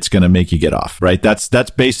or it's going to make you get off, right? That's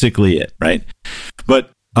basically it, right?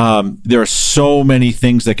 But there are so many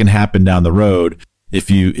things that can happen down the road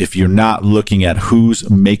if you're not looking at who's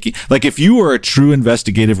making. Like, if you were a true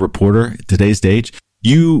investigative reporter at today's stage,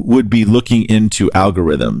 you would be looking into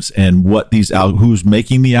algorithms and who's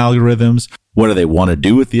making the algorithms, what do they want to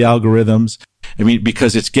do with the algorithms? I mean,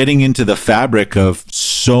 because it's getting into the fabric of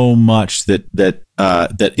so much that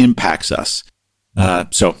impacts us.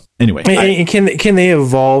 So anyway, can they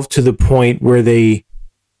evolve to the point where they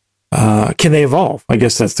can they evolve? I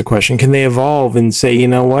guess that's the question. Can they evolve and say, you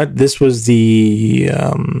know what, this was the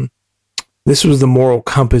moral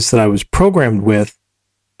compass that I was programmed with.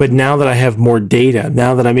 But now that I have more data,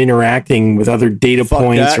 now that I'm interacting with other data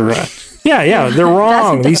points, they're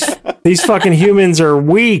wrong. These fucking humans are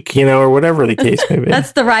weak, or whatever the case may be.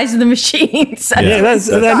 That's the rise of the machines.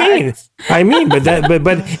 I mean, but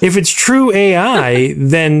if it's true AI,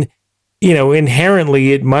 then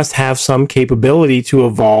inherently it must have some capability to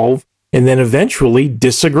evolve and then eventually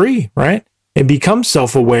disagree, right? And become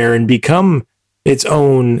self-aware and become its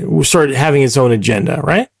own, start having its own agenda,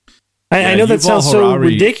 right? I know that sounds so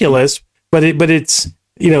ridiculous, but it's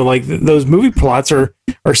like those movie plots are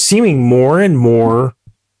seeming more and more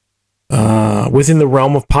within the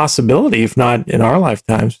realm of possibility, if not in our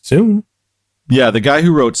lifetimes soon. Yeah, the guy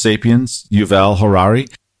who wrote *Sapiens*, Yuval Harari,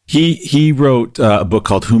 he wrote a book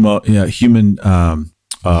called Homo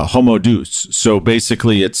Deus. So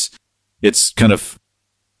basically, it's kind of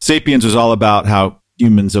 *Sapiens* was all about how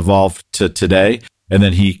humans evolved to today, and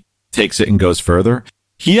then he takes it and goes further.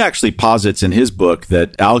 He actually posits in his book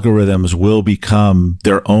that algorithms will become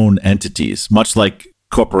their own entities, much like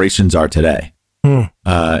corporations are today, and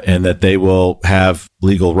that they will have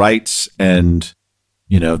legal rights, and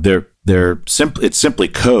it's simply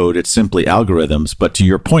code, it's simply algorithms. But to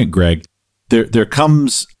your point, Greg, there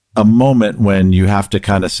comes a moment when you have to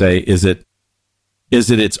kind of say, is it is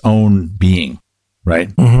it its own being, right?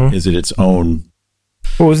 Mhm. Is it its own?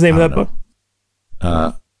 What was the name of that book?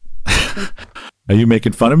 Are you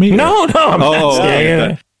making fun of me? No, I'm not. Oh,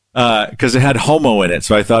 Yeah. because it had homo in it,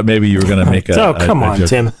 so I thought maybe you were going to make a. Oh, come on, joke.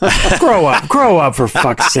 Tim. Grow up for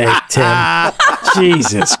fuck's sake, Tim.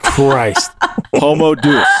 Jesus Christ. Homo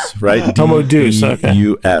Deus, right? Homo Deus, okay.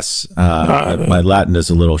 D-E-U-S. My Latin is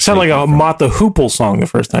a little. Sound like a shaky. Mata Hoople song the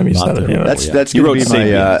first time you said it. You know? That's You gonna wrote be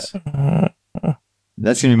Sapiens.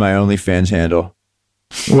 that's gonna be my OnlyFans handle.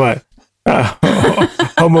 What?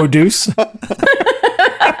 Homo Deuce?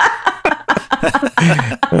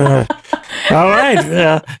 All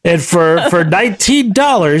right. And for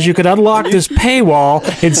 $19, you could unlock this paywall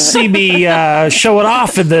and see me show it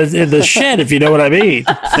off in the shed, if you know what I mean.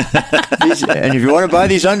 And if you want to buy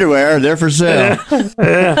these underwear, they're for sale.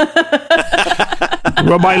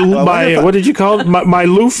 Well, what did you call it? My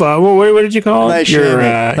loofah. What did you call it? My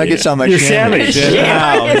chamois. I guess on my your chamois.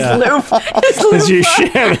 chamois. It's your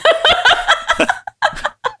chamois.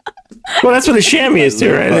 Well, that's what a chamois is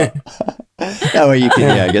too, right? That way you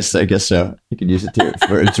can, I guess so. You can use it too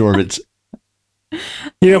for absorbents.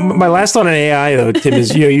 You know, my last thought on AI, though, Tim,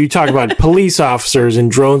 is you talk about police officers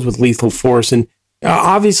and drones with lethal force, and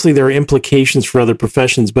obviously there are implications for other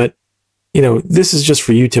professions, but this is just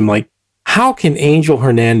for you, Tim. Like, how can Angel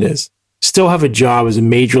Hernandez still have a job as a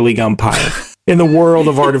major league umpire in the world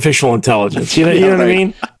of artificial intelligence? You know what I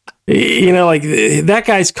mean? Like that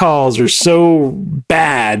guy's calls are so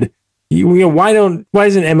bad. Why isn't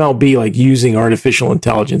MLB like using artificial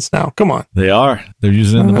intelligence now? Come on. They are. They're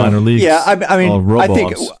using it in the minor leagues. Yeah, I mean,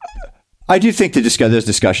 I do think those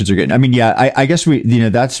discussions are good. I mean, I guess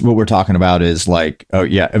that's what we're talking about is like, oh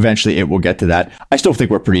yeah, eventually it will get to that. I still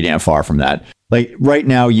think we're pretty damn far from that. Like right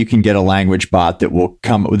now, you can get a language bot that will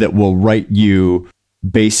write you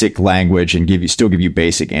basic language and give you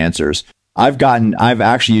basic answers. I've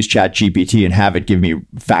actually used ChatGPT and have it give me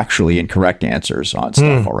factually incorrect answers on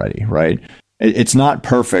stuff already. Right. It's not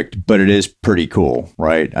perfect, but it is pretty cool.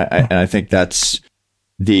 Right. And I think that's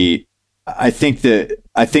I think the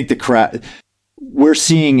craft, we're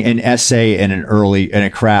seeing an essay and a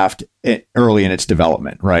craft early in its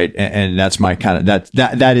development. Right. And that's my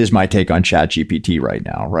that is my take on ChatGPT right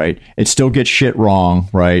now. Right. It still gets shit wrong.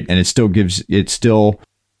 Right. And I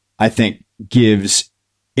think gives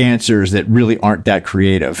answers that really aren't that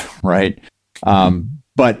creative, right?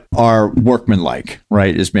 But are workmanlike,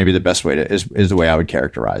 right? Is maybe the best way is the way I would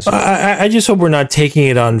characterize it. I just hope we're not taking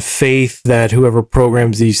it on faith that whoever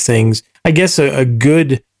programs these things, I guess a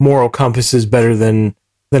good moral compass is better than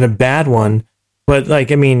a bad one. But like,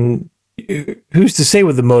 I mean, who's to say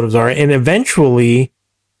what the motives are? And eventually,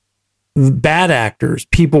 bad actors,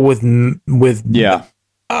 people with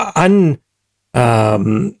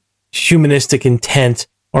humanistic intent,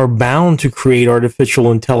 are bound to create artificial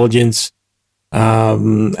intelligence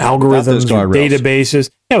algorithms, databases.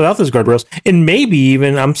 Yeah, without those guardrails. And maybe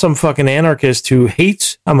even I'm some fucking anarchist who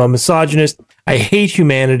I'm a misogynist. I hate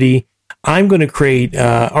humanity. I'm going to create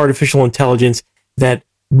artificial intelligence that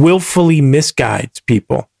willfully misguides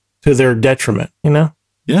people to their detriment, Yeah.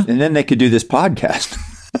 And then they could do this podcast.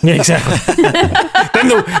 Yeah, exactly.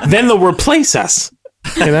 then they'll replace us,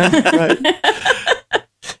 Right.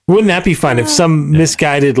 Wouldn't that be fun if some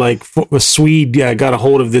misguided Swede got a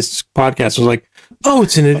hold of this podcast and was like, oh,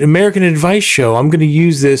 it's an American advice show. I'm going to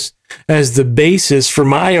use this as the basis for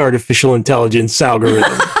my artificial intelligence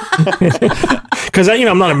algorithm. Because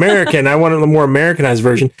I'm not American. I want a more Americanized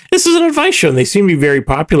version. This is an advice show and they seem to be very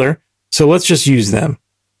popular. So let's just use them.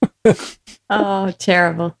 Oh,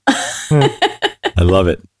 terrible. I love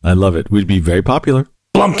it. We'd be very popular.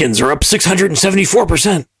 Blumpkins are up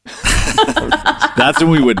 674%. That's when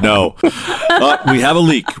we would know. We have a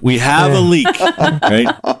leak. Right?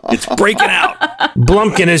 It's breaking out.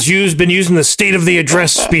 Blumpkin has been using the State of the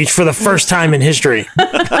Address speech for the first time in history.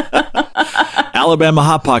 Alabama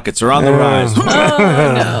Hot Pockets are on the rise.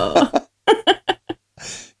 Oh,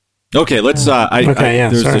 no. Okay, let's.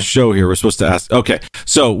 There's a show here we're supposed to ask. Okay,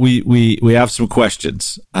 so we have some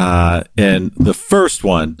questions, and the first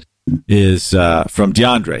one is from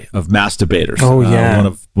DeAndre of Masturbators. Oh yeah,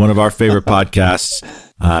 one of our favorite podcasts.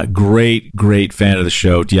 Great fan of the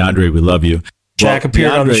show, DeAndre. We love you. Jack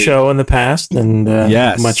appeared on the show in the past, and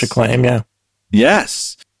yes, much acclaim. Yeah,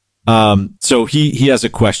 yes. So he has a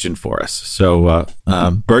question for us. So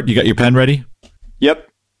Bert, you got your pen ready? Yep.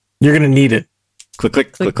 You're gonna need it.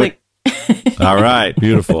 Click. All right,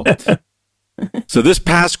 beautiful. So this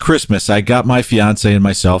past Christmas, I got my fiance and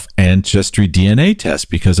myself ancestry DNA test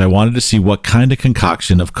because I wanted to see what kind of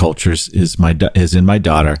concoction of cultures is in my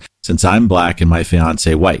daughter, since I'm black and my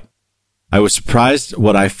fiance white. I was surprised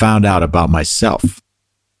what I found out about myself.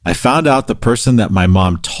 I found out the person that my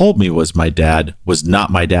mom told me was my dad was not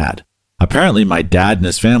my dad. Apparently, my dad and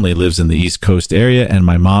his family lives in the East Coast area, and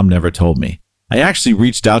my mom never told me. I actually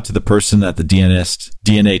reached out to the person that the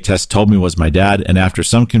DNA test told me was my dad, and after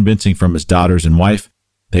some convincing from his daughters and wife,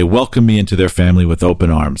 they welcomed me into their family with open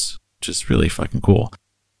arms, which is really fucking cool.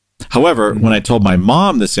 However, when I told my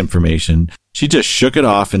mom this information, she just shook it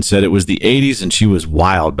off and said it was the 80s and she was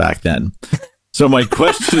wild back then. So my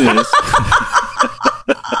question is...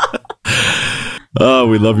 Oh,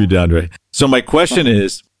 we love you, DeAndre. So my question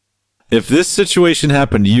is, if this situation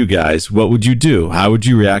happened to you guys, what would you do? How would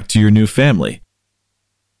you react to your new family?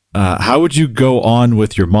 How would you go on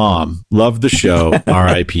with your mom? Love the show.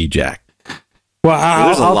 R.I.P. Jack. Well,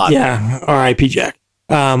 there's a lot. Yeah, R.I.P. Jack.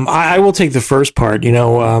 I will take the first part.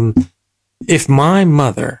 If my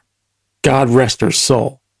mother, God rest her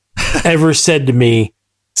soul, ever said to me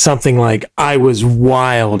something like I was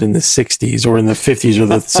wild in the 60s or in the 50s or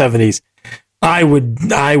the 70s, I would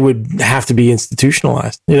have to be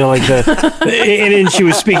institutionalized, and she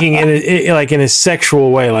was speaking in a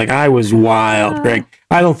sexual way, like I was wild, Greg.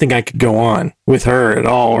 I don't think I could go on with her at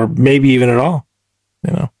all, or maybe even at all,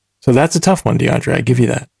 So that's a tough one, DeAndre. I give you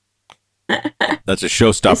that. That's a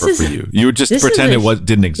showstopper for you. You would just pretend it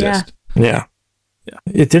didn't exist. Yeah.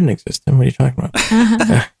 It didn't exist. What are you talking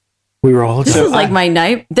about? We were all. This is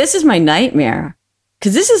like This is my nightmare.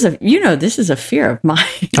 Because this is a fear of mine.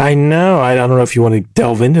 I know. I don't know if you want to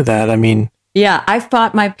delve into that. I mean, yeah, I've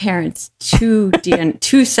bought my parents two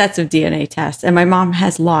sets of DNA tests, and my mom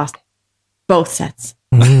has lost both sets.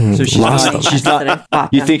 So she's not.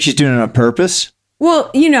 You think she's doing it on purpose? Well,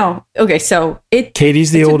 okay. So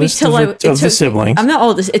Katie's the oldest of the siblings. I'm the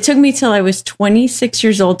oldest. It took me till I was 26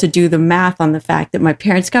 years old to do the math on the fact that my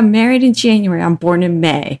parents got married in January. I'm born in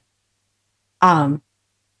May.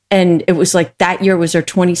 And it was like that year was our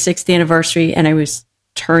 26th anniversary, and I was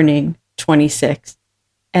turning 26.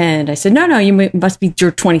 And I said, no, you must be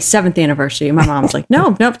your 27th anniversary. And my mom's like,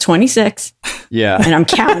 nope, 26. Yeah. And I'm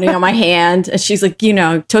counting on my hand. And she's like,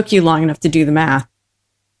 it took you long enough to do the math.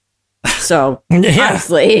 So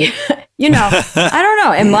honestly, I don't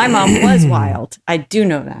know. And my mom was wild. I do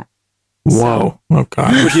know that. Whoa. Oh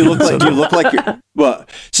God. Do you look like you're, well,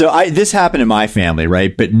 so this happened in my family,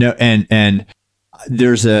 right? But no, and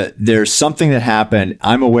there's something that happened.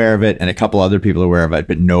 I'm aware of it, and a couple other people are aware of it,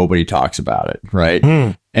 but nobody talks about it, right?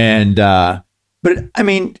 And but I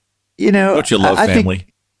mean, don't you love family?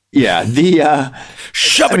 Think, yeah,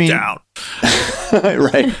 shove it down,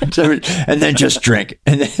 right? And then just drink,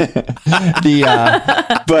 and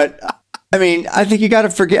but. I mean, I think you got to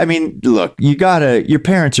forget. I mean, look, your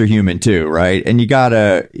parents are human too, right? And you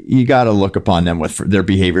gotta look upon them with their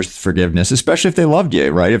behaviors with forgiveness, especially if they loved you,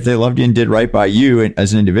 right? If they loved you and did right by you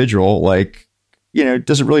as an individual,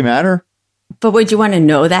 does it really matter? But would you want to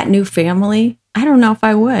know that new family? I don't know if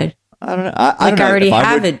I would. I don't know. I don't know. I already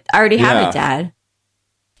have it. I already have it, Dad.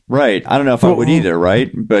 Right. I don't know if I would either, right?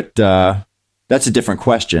 But that's a different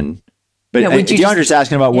question. But DeAndre's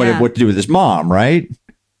asking about what to do with his mom, right?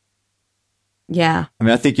 Yeah. I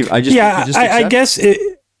mean, I think I guess,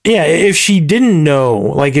 if she didn't know,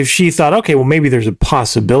 like if she thought, okay, well, maybe there's a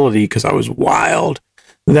possibility because I was wild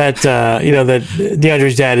that, that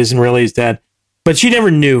DeAndre's dad isn't really his dad, but she never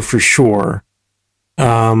knew for sure.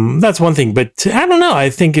 That's one thing, but I don't know. I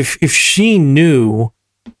think if she knew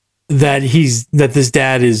that this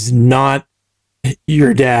dad is not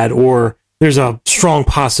your dad, or there's a strong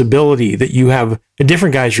possibility that you have a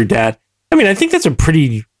different guy as your dad, I mean, I think that's a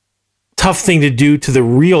pretty tough thing to do to the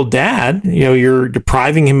real dad. You're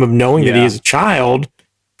depriving him of knowing that he is a child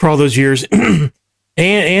for all those years. and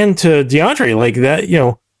to DeAndre, like that,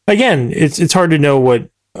 again, it's hard to know what,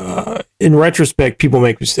 in retrospect, people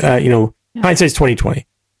make, hindsight's 20/20.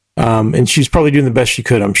 And she's probably doing the best she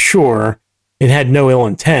could, I'm sure, and had no ill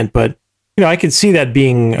intent, but, I could see that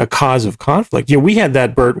being a cause of conflict. We had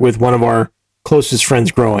that, Bert, with one of our closest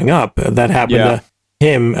friends growing up. That happened to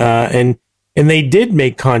him. And they did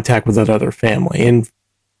make contact with that other family, and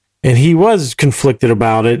he was conflicted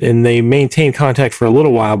about it, and they maintained contact for a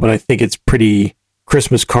little while, but I think it's pretty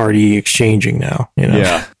Christmas cardy exchanging now,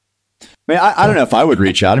 Yeah. I mean, I don't know if I would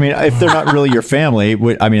reach out. I mean, if they're not really your family,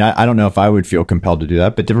 I don't know if I would feel compelled to do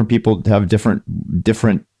that, but different people have different,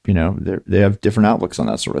 they have different outlooks on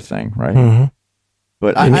that sort of thing, right? Mm-hmm.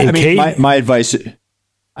 But my advice,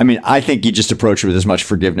 I think you just approach it with as much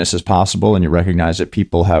forgiveness as possible, and you recognize that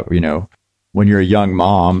people have, when you're a young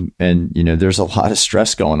mom and, there's a lot of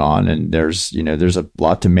stress going on, and there's a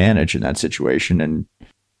lot to manage in that situation. And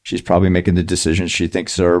she's probably making the decisions she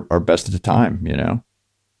thinks are best at the time,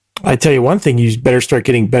 I tell you one thing, you better start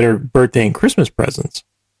getting better birthday and Christmas presents.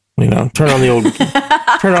 You know, turn on the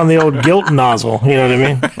old guilt nozzle. You know what I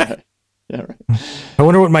mean? Yeah, right. I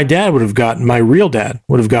wonder what my dad would have gotten. My real dad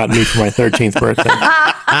would have gotten me for my 13th birthday.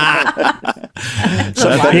 That's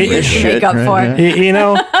a lot to make up for. You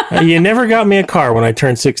know, you never got me a car when I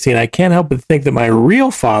turned 16. I can't help but think that my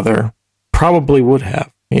real father probably would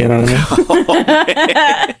have. You know what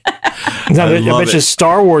I mean? I bet you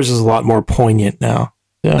Star Wars is a lot more poignant now.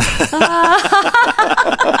 Yeah.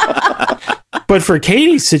 But for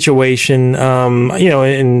Katie's situation, you know,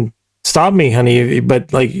 and stop me, honey,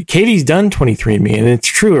 but like Katie's done 23andMe, and it's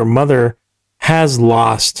true. Her mother has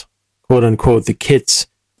lost, quote unquote, the kits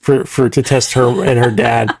for to test her and her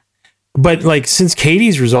dad. But like since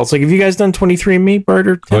Katie's results, like have you guys done 23andMe, Bert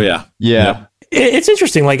or Tim? Oh yeah. Yeah. It's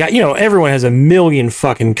interesting. Like, you know, everyone has a million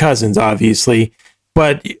fucking cousins, obviously,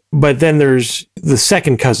 but then there's the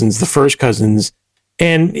second cousins, the first cousins,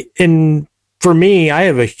 and for me, I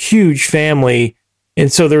have a huge family, and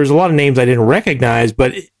so there was a lot of names I didn't recognize,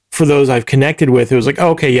 but for those I've connected with, it was like,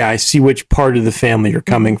 okay, yeah, I see which part of the family you're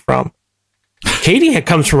coming from. Katie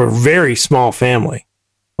comes from a very small family,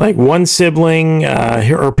 like one sibling.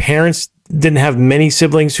 Her parents didn't have many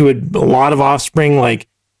siblings who had a lot of offspring. Like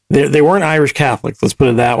they weren't Irish Catholics, let's put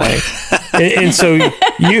it that way. and so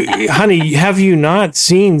you, honey, have you not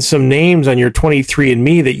seen some names on your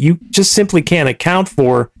 23andMe that you just simply can't account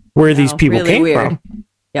for where these people really came weird. from?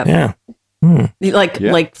 Yep. Yeah.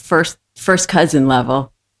 Like first cousin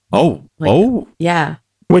level. Oh. Yeah.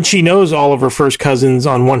 When she knows all of her first cousins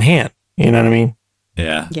on one hand, you know what I mean?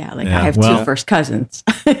 Yeah. Yeah. Like I have two first cousins.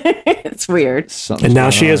 It's weird. And now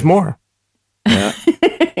she has more. Yeah.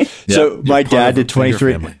 So my dad did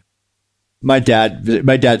 23. My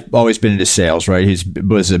dad always been into sales, right?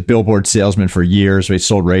 Was a billboard salesman for years. He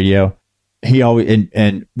sold radio. He always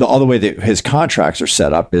all the way that his contracts are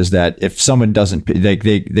set up is that if someone doesn't,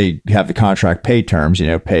 they have the contract pay terms, you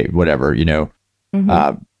know, pay whatever, you know.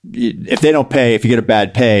 Mm-hmm. If they don't pay, if you get a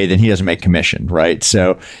bad pay, then he doesn't make commission, right?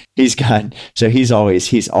 So he's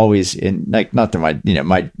always in, like, not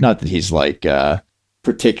that he's like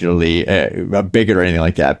particularly a bigot or anything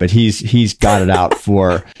like that, but he's got it out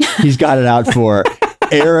for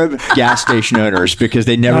Arab gas station owners because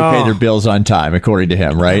they never pay their bills on time, according to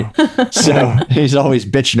him, right? So he's always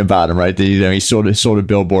bitching about them, right? That, you know, he sold a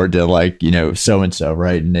billboard to, like, you know, so and so,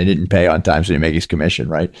 right? And they didn't pay on time, so he make his commission,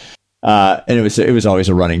 right? And it was always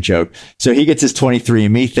a running joke. So he gets his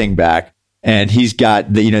 23andMe thing back, and he's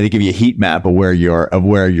got they give you a heat map of where your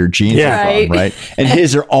genes are from, right? And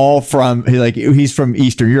his are all from, like, he's from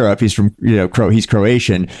Eastern Europe. He's from, you know, he's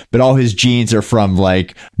Croatian, but all his genes are from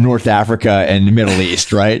like North Africa and the Middle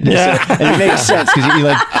East, right? Yeah. So, and it makes sense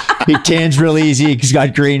because he tans real easy. He's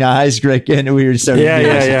got green eyes, and we were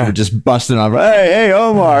we're just busting on. Hey,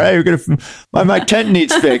 Omar, hey, we're gonna my tent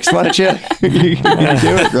needs fixed. Why don't you do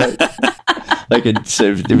it, right? Like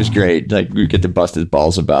it was great. Like we get to bust his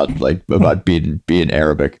balls about being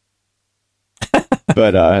Arabic,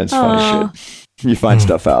 but it's funny shit. You find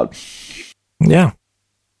stuff out. Yeah,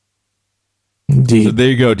 indeed. So there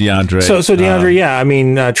you go, DeAndre. So DeAndre, yeah. I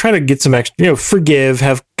mean, try to get some extra. You know, forgive,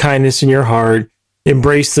 have kindness in your heart,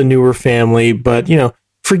 embrace the newer family, but you know,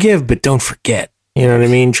 forgive, but don't forget. You know what I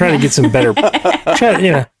mean? Try to get some better.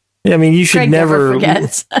 I mean, you should Greg never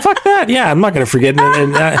forgets. fuck that. Yeah, I'm not going to forget,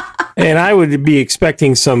 and I would be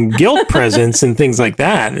expecting some guilt presence and things like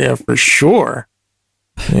that. Yeah, for sure.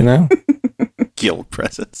 You know, guilt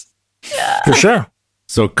presence. for sure.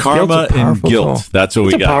 So karma and guilt. Tool. That's what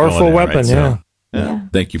we got. It's a powerful weapon. Right? Yeah. Yeah.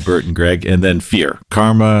 Thank you, Bert and Greg. And then fear,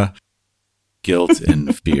 karma, guilt,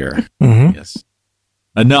 and fear. Mm-hmm. Yes.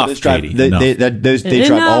 Enough, Katie. They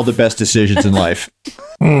drive all the best decisions in life.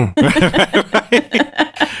 Yeah,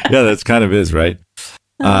 that's kind of is, right?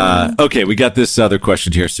 Okay, we got this other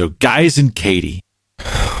question here. So, guys and Katie,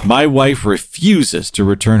 my wife refuses to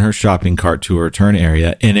return her shopping cart to a return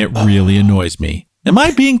area, and it really annoys me. Am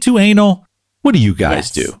I being too anal? What do you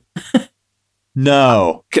guys do?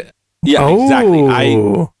 No. Yeah,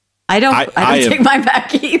 exactly. I don't take mine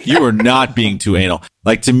back either. You are not being too anal.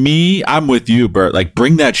 Like, to me, I'm with you, Bert. Like,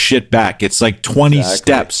 bring that shit back. It's like 20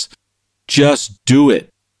 steps. Just do it.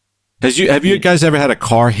 Have you guys ever had a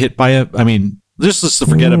car hit by I mean, just let's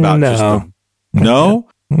forget about no. No?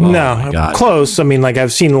 No, close. I mean, like,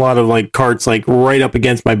 I've seen a lot of like carts like right up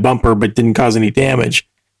against my bumper, but didn't cause any damage.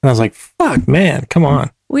 And I was like, "Fuck, man, come on."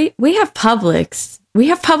 We have Publix.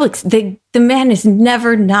 The man is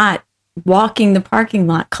never not walking the parking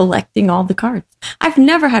lot collecting all the carts. I've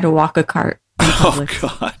never had to walk a cart. Oh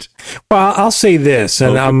God. Well, I'll say this,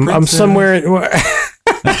 and I'm somewhere.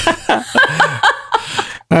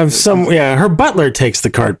 Her butler takes the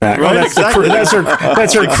cart back. Right, Oh, exactly. That's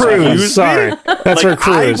her cruise. Sorry, that's her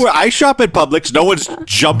cruise. I shop at Publix. No one's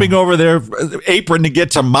jumping over their apron to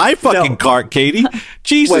get to my fucking cart, Katie.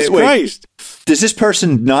 Jesus Christ. Does this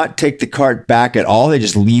person not take the cart back at all? They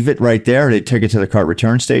just leave it right there? Or they take it to the cart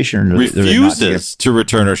return station? Or Refuses to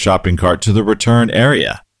return her shopping cart to the return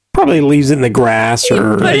area. Probably leaves it in the grass,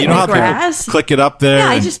 or put it You know how in the grass. people click it up there? Yeah,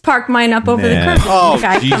 I just park mine up over the Nah. curb. Oh, the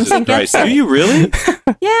guy Jesus comes and Christ. gets Do it. you really?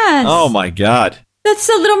 Yes. Oh, my God. That's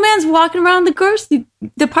the little man's walking around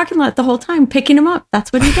the parking lot the whole time, picking him up.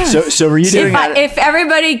 That's what he does. So were you doing If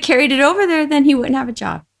everybody carried it over there, then he wouldn't have a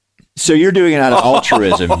job. So you're doing it out of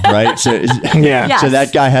altruism, right? So yeah. Yes. So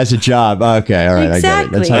that guy has a job. Okay, all right, Exactly. I get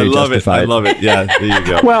it. That's how I you love it. justify I love it. Yeah, there you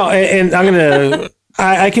go. Well, and I'm gonna.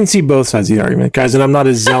 I can see both sides of the argument, guys, and I'm not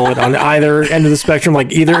a zealot on either end of the spectrum.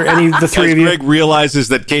 Like either any of the three As of you. Greg realizes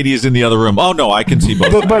that Katie is in the other room. Oh, no, I can see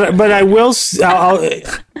both. But I will.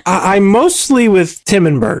 I'm mostly with Tim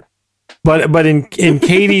and Bert. But in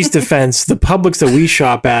Katie's defense, the Publix that we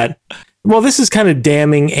shop at, well, this is kind of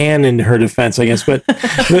damning and in her defense, I guess. But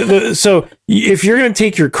so if you're going to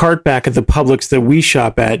take your cart back at the Publix that we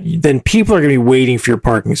shop at, then people are going to be waiting for your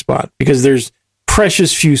parking spot because there's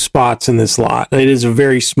precious few spots in this lot. It is a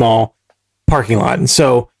very small parking lot. And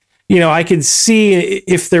so, I could see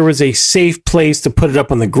if there was a safe place to put it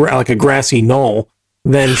up on the like a grassy knoll,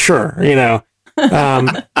 then sure, and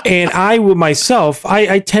I would myself,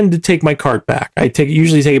 I tend to take my cart back.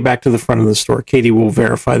 Usually take it back to the front of the store. Katie will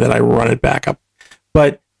verify that I run it back up.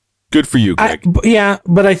 But Good for you, Greg.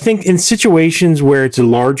 but I think in situations where it's a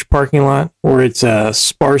large parking lot or it's a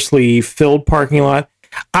sparsely filled parking lot,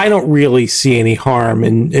 I don't really see any harm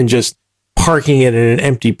in just parking it in an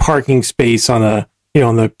empty parking space on a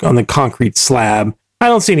on the concrete slab. I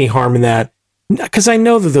don't see any harm in that because I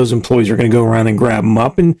know that those employees are going to go around and grab them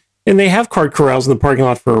up, and they have cart corrals in the parking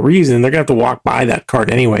lot for a reason. They're going to have to walk by that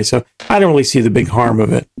cart anyway, so I don't really see the big harm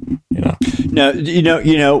of it.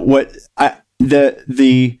 No, what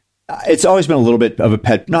it's always been a little bit of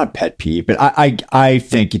a not pet peeve, but I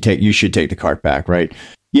think you should take the cart back, right?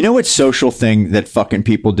 You know what social thing that fucking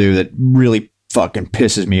people do that really fucking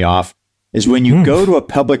pisses me off is when you go to a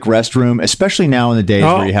public restroom, especially now in the days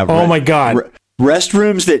where you have my God.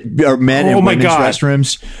 restrooms that are men and women's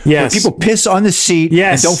restrooms. Yes. Where people piss on the seat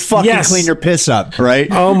and don't fucking clean their piss up, right?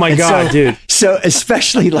 Oh my God, dude. So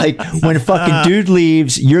especially like when a fucking dude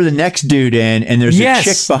leaves, you're the next dude in, and there's a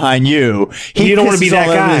chick behind you. You don't want to be that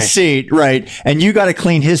all guy. over the seat, right? And you got to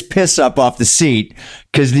clean his piss up off the seat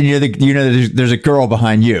because there's a girl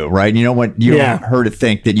behind you, right? And you don't want her to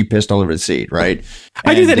think that you pissed all over the seat, right?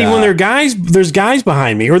 I do that even when there's guys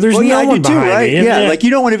behind me or there's no one behind me. Yeah, like you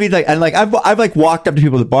don't want to be like, and like I've like walked up to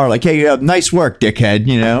people at the bar like, hey, nice work, dickhead.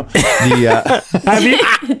 Have you?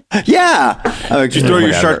 Yeah. Like, you throw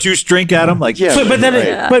your chartreuse drink at him, like but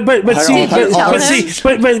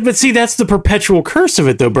see, that's the perpetual curse of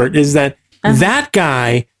it, though, Bert. Is that that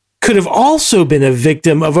guy could have also been a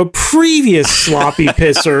victim of a previous sloppy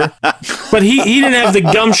pisser, but he didn't have the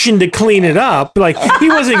gumption to clean it up. Like he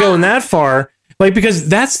wasn't going that far. Like, because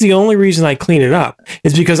that's the only reason I clean it up.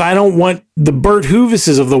 It's because I don't want the Bert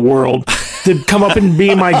Hoovises of the world to come up and be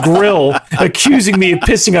in my grill accusing me of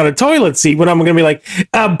pissing on a toilet seat when I'm going to be like,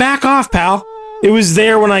 back off, pal. It was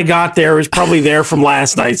there when I got there. It was probably there from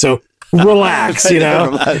last night. So relax, It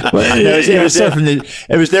was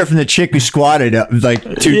there from the chick who squatted like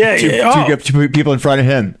two people in front of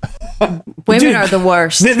him. Women are the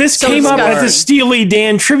worst. This came up at the Steely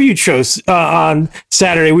Dan tribute show on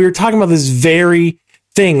Saturday. We were talking about this very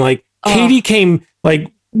thing. Like Katie came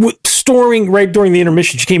like storming right during the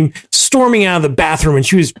intermission. She came storming out of the bathroom and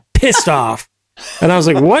she was pissed off. And I was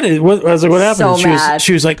like, "What is?" I was like, "What happened?" So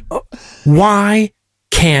she was like, "Why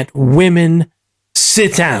can't women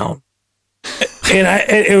sit down?" And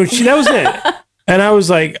that was it. And I was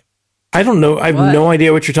like, "I don't know. I have no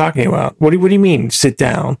idea what you're talking about. What do you mean sit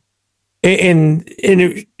down?" And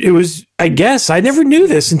it was, I guess, I never knew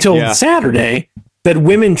this until Saturday, that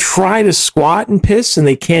women try to squat and piss and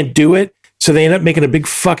they can't do it. So they end up making a big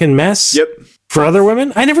fucking mess for other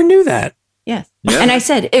women. I never knew that. Yes. Yeah. And I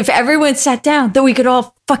said, if everyone sat down, then we could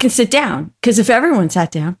all fucking sit down. Because if everyone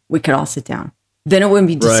sat down, we could all sit down. Then it wouldn't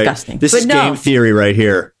be disgusting. This is game theory right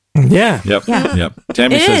here. Yeah. Yep.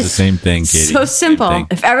 Tammy says the same thing, Katie. So simple.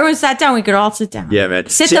 If everyone sat down, we could all sit down. Yeah, man.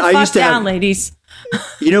 Sit the fuck down, ladies.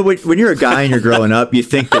 You know, when you're a guy and you're growing up, you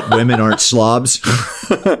think that women aren't slobs,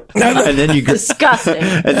 and then you disgusting,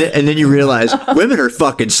 and then you realize women are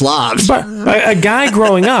fucking slobs. But a guy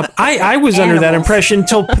growing up, I was under that impression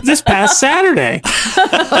until this past Saturday,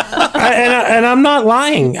 and I'm not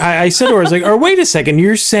lying. I said to her, I was like, "Oh, wait a second,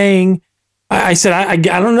 you're saying I said, I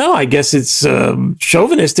don't know. I guess it's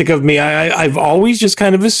chauvinistic of me. I've always just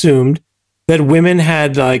kind of assumed that women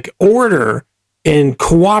had like order and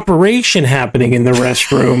cooperation happening in the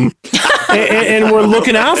restroom. and we're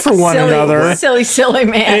looking out for one another. Silly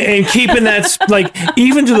man. And keeping that, like,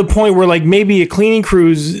 even to the point where, like, maybe a cleaning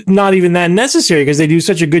crew's not even that necessary because they do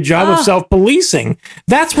such a good job of self-policing.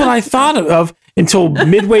 That's what I thought of until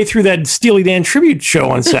midway through that Steely Dan tribute show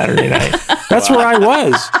on Saturday night. That's where I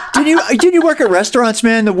was. Did you work at restaurants,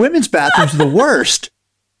 man? The women's bathrooms are the worst.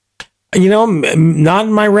 You know, not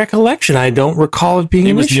in my recollection. I don't recall it being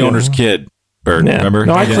He an was issue. the owner's kid, Bert. Yeah. Remember?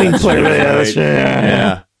 No, I cleaned plates. Right.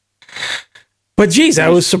 Yeah. But geez, I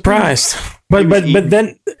was surprised. But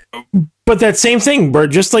that same thing,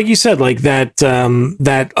 Bert, just like you said, like that,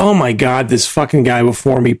 oh my God, this fucking guy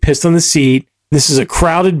before me pissed on the seat. This is a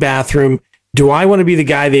crowded bathroom. Do I want to be the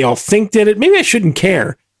guy they all think did it? Maybe I shouldn't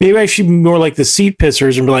care. Maybe I should be more like the seat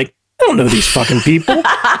pissers and be like, I don't know these fucking people.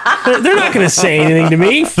 They're not going to say anything to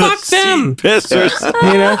me. Fuck them. Pissers.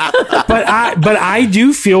 You know? But I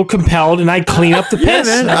do feel compelled, and I clean up the piss.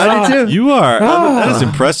 Man, I do too. You are. That is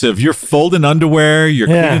impressive. You're folding underwear. You're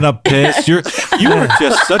cleaning up piss. You are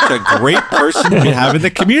just such a great person to have in the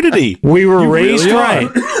community. We were raised really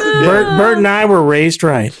right. Bert and I were raised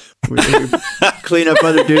right. Clean up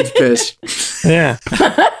other dudes' piss. Yeah.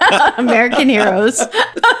 American heroes.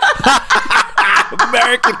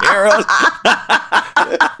 American heroes.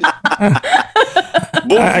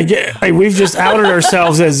 We've just outed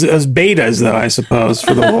ourselves as betas, though, I suppose,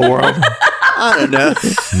 for the whole world. I don't know.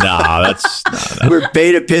 No, We're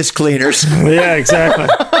beta piss cleaners. Yeah, exactly.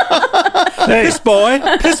 Hey, piss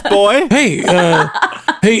boy.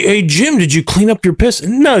 Hey, Jim, did you clean up your piss?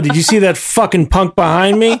 No, did you see that fucking punk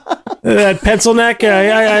behind me? That pencil neck?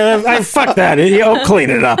 I fuck that. I'll clean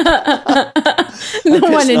it up. The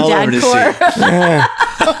one in Dadcore.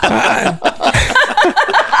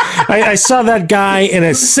 I saw that guy in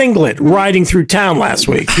a singlet riding through town last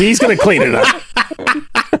week. He's going to clean it up.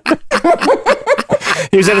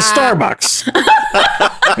 He was at a Starbucks.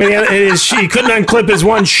 And he couldn't unclip his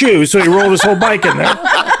one shoe, so he rolled his whole bike in there.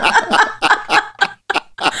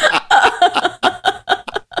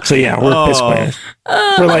 So yeah, we're piss cleaners.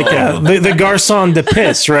 We're like the garçon de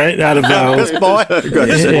piss, right? Out of Piss boy.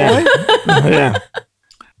 yeah.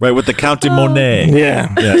 Right, with the Count de Monet.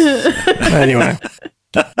 Yeah. Yes. Anyway.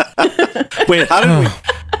 Wait, how did we...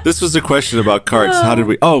 This was a question about carts. How did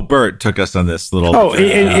we... Oh, Bert took us on this little... Oh,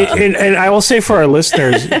 and I will say for our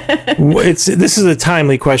listeners, this is a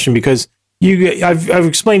timely question because I've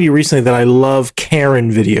explained to you recently that I love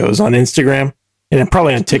Karen videos on Instagram and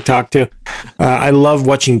probably on TikTok too. I love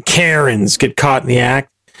watching Karens get caught in the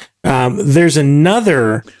act. There's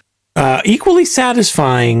another equally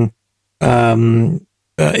satisfying Instagram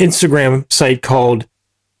site called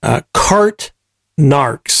Cart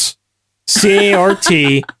Narcs.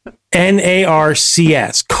 CartNarcs.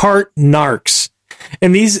 Cart Narcs.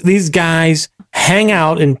 And these guys hang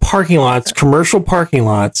out in parking lots, commercial parking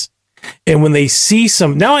lots, and when they see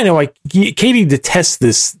some, now I know why Katie detests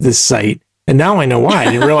this site, and now I know why.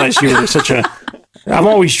 I didn't realize you were I'm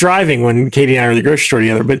always driving when Katie and I are at the grocery store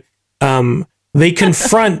together, but they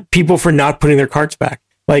confront people for not putting their carts back.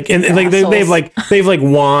 Like and like they have like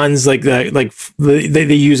wands like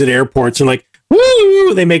they use at airports and like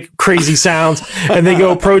woo, they make crazy sounds and they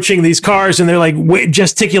go approaching these cars and they're like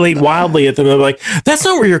gesticulate wildly at them. They're like, that's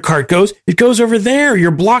not where your cart goes. It goes over there.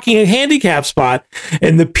 You're blocking a handicap spot.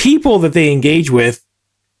 And the people that they engage with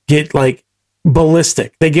get like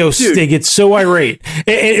ballistic. They get so irate.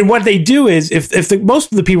 And what they do is if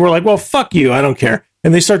most of the people are like, well, fuck you, I don't care.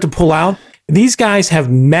 And they start to pull out. These guys have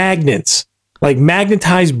magnets, like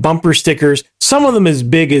magnetized bumper stickers. Some of them as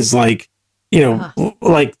big as like,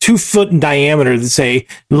 like 2 foot in diameter that say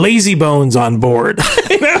lazy bones on board. Dude, I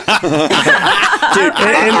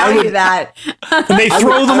would do that. And they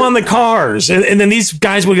throw them on the cars. And then these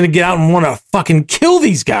guys were going to get out and want to fucking kill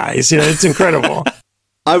these guys. It's incredible.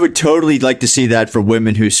 I would totally like to see that for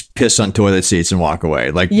women who piss on toilet seats and walk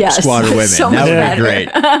away. Like squatter women. So that would better. be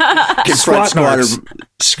great. Confront squatter.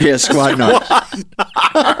 Squat narcs.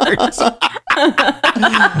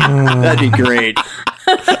 That'd be great.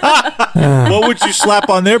 What would you slap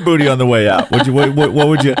on their booty on the way out? What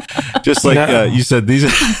would you just like you said these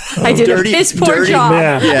are I did a piss poor job.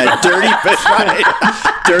 Yeah, dirty piss. Right.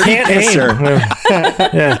 Dirty pisser.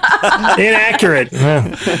 Yeah. Inaccurate.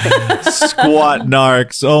 Squat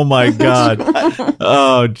narcs. Oh my God.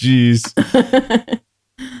 Oh geez.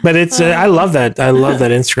 But it's I love that. I love that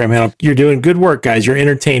Instagram handle. You're doing good work, guys. You're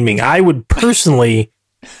entertaining me. I would personally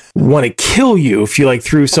want to kill you if you like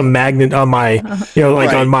threw some magnet on my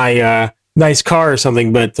on my nice car or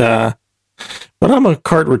something. But But I'm a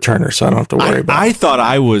cart returner, so I don't have to worry about it. I thought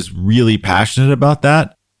I was really passionate about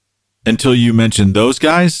that until you mentioned those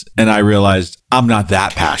guys, and I realized I'm not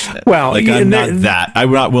that passionate. Well, I'm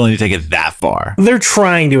not willing to take it that far. They're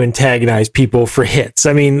trying to antagonize people for hits.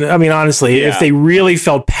 I mean, honestly, if they really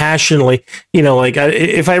felt passionately, like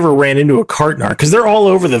if I ever ran into a cart narc, because they're all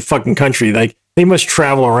over the fucking country, like they must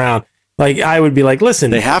travel around. Like I would be like, listen,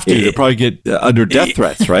 they have to. They'll probably get under death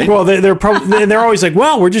threats, right? Well, they're always like,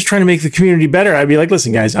 well, we're just trying to make the community better. I'd be like,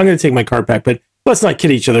 listen, guys, I'm going to take my cart back, but let's not kid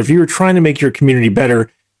each other. If you were trying to make your community better,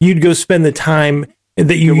 you'd go spend the time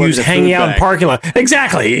that you use hanging out in parking lot.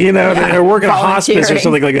 Exactly. Or work at a hospice or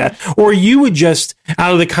something like that. Or you would just,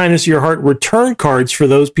 out of the kindness of your heart, return cards for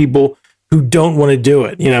those people who don't want to do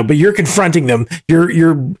it, but you're confronting them.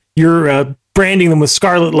 You're branding them with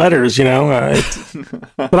scarlet letters,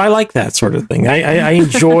 but I like that sort of thing. I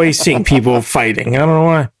enjoy seeing people fighting. I don't know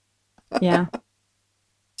why. Yeah.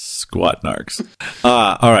 Squat narcs.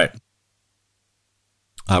 All right.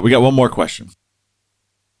 We got one more question.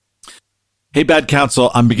 Hey, Bad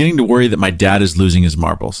Counsel, I'm beginning to worry that my dad is losing his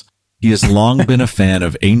marbles. He has long been a fan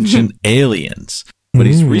of Ancient Aliens, but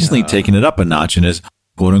he's recently taken it up a notch and is,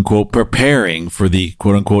 quote-unquote, preparing for the,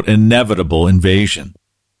 quote-unquote, inevitable invasion.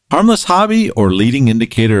 Harmless hobby or leading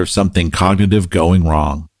indicator of something cognitive going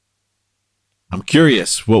wrong? I'm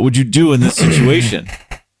curious, what would you do in this situation?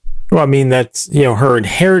 Well, I mean, that's, her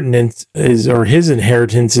inheritance his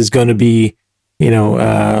inheritance is going to be,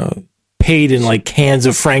 paid in like cans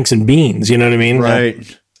of Franks and beans. You know what I mean?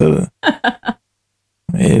 Right. So,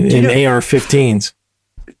 in AR-15s.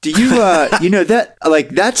 Do you, that, like,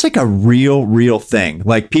 that's like a real thing.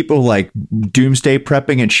 Like people like doomsday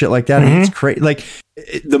prepping and shit like that. I mean, it's crazy. Like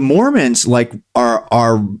the Mormons like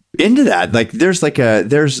are into that. Like there's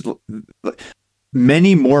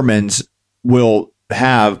many Mormons will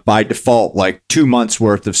have by default like 2 months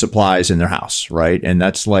worth of supplies in their house. Right. And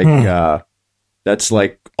that's like,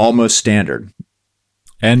 almost standard.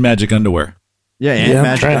 And magic underwear. Yeah. And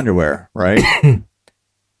magic underwear. Right.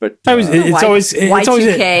 But it's always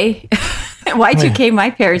Y2K. Y2K. My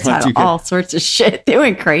parents had all sorts of shit. They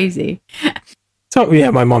went crazy. So yeah,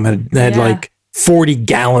 my mom had like 40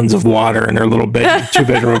 gallons of water in her little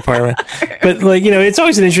two-bedroom apartment. But like it's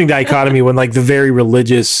always an interesting dichotomy when like the very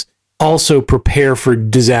religious also prepare for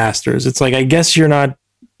disasters. It's like I guess you're not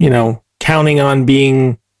counting on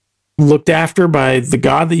being looked after by the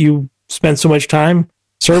God that you spend so much time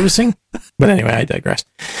servicing. But anyway, I digress.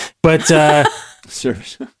 But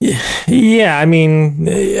yeah, I mean,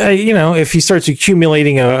 if he starts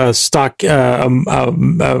accumulating a stockpile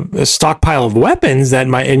of weapons, that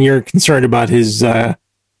might, and you're concerned about his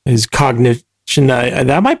cognition,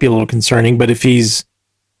 that might be a little concerning. But if he's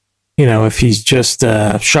just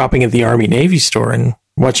shopping at the Army Navy store and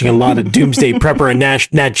watching a lot of Doomsday Prepper and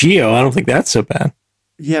Nat Geo, I don't think that's so bad.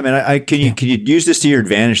 Yeah, man. Can you use this to your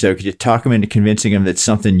advantage though? Could you talk him into convincing him that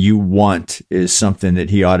something you want is something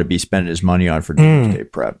that he ought to be spending his money on for doomsday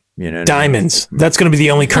prep? Diamonds. I mean? That's going to be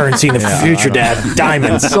the only currency in the future, Dad.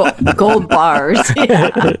 Diamonds, gold bars,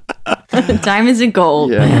 diamonds and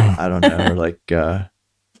gold. Yeah, I don't know. Like,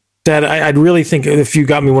 Dad, I'd really think if you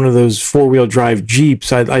got me one of those 4-wheel drive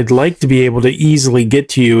Jeeps, I'd like to be able to easily get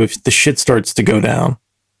to you if the shit starts to go down.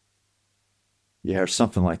 Yeah, or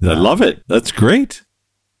something like that. I love it. That's great.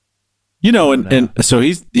 And so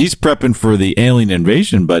he's prepping for the alien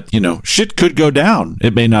invasion, but shit could go down.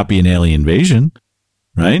 It may not be an alien invasion,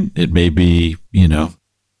 right? It may be,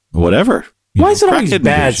 whatever. Why is it always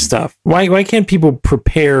bad stuff? Why can't people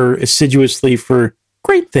prepare assiduously for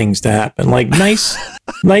great things to happen? Like nice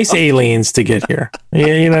aliens to get here.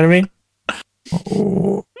 You know what I mean?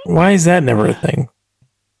 Why is that never a thing?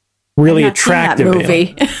 Really attractive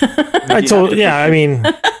movie.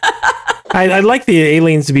 I'd like the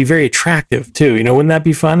aliens to be very attractive too. Wouldn't that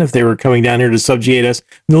be fun if they were coming down here to subjugate us?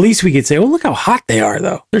 And at least we could say, "Oh, look how hot they are,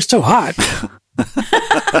 though. They're so hot."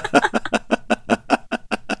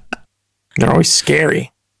 They're always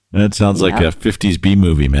scary. That sounds like a 50s B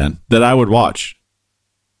movie, man, that I would watch.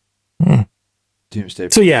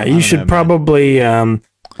 Doomsday. So yeah, you should probably have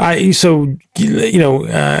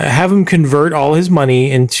him convert all his money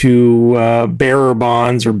into bearer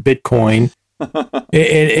bonds or Bitcoin.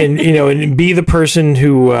 and be the person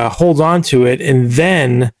who holds on to it, and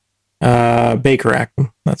then Baker Act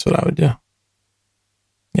them. That's what I would do.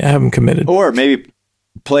 Yeah, have them committed. Or maybe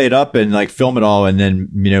play it up and like film it all, and then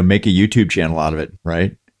make a YouTube channel out of it,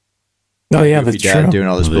 right? Oh yeah, that's true. Doing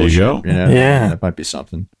all this bullshit, yeah, that might be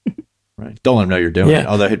something. Right? Don't let him know you're doing it.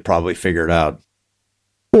 Although he'd probably figure it out.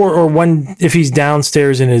 Or one if he's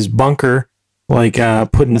downstairs in his bunker, like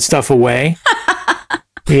putting stuff away.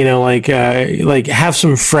 Like have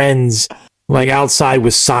some friends like outside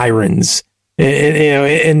with sirens,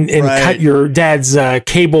 and Right. cut your dad's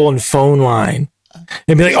cable and phone line,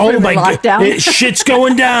 and be like, "Oh my god, Lockdown. shit's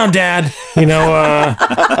going down, Dad." And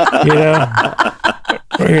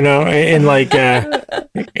like,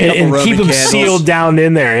 and keep Roman them candles. sealed down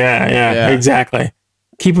in there. Yeah, exactly.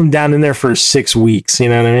 Keep them down in there for 6 weeks. You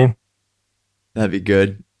know what I mean? That'd be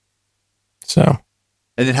good. So.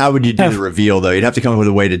 And then how would you do the reveal, though? You'd have to come up with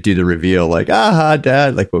a way to do the reveal. Like,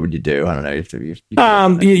 Dad. Like, what would you do? I don't know.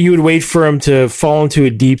 You would wait for him to fall into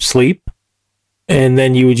a deep sleep, and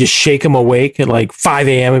then you would just shake him awake at like 5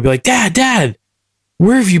 a.m. and be like, Dad,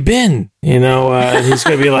 where have you been? And he's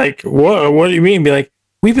going to be like, what do you mean? Be like,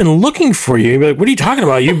 we've been looking for you. He'd be like, what are you talking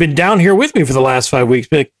about? You've been down here with me for the last 5 weeks.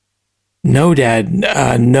 Be like, no, Dad,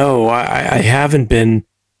 no, I haven't been.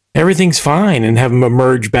 Everything's fine. And have him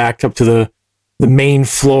emerge back up to the main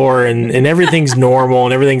floor and everything's normal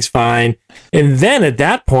and everything's fine. And then at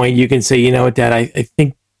that point you can say, you know what, Dad, I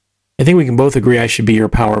think we can both agree I should be your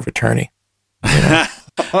power of attorney.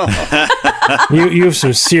 You have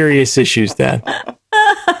some serious issues, Dad.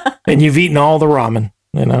 And you've eaten all the ramen,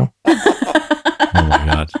 Oh my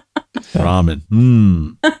God.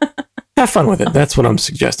 Ramen. Have fun with it. That's what I'm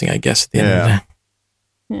suggesting, I guess, at the end of the day.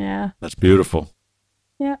 Yeah. That's beautiful.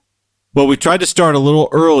 Yeah. Well, we tried to start a little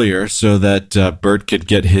earlier so that Bert could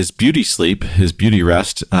get his beauty sleep, his beauty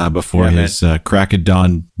rest before his crack of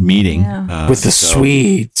dawn meeting. Yeah. With the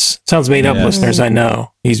Swedes. Sounds made up, listeners, I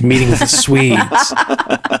know. He's meeting with the Swedes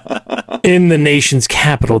in the nation's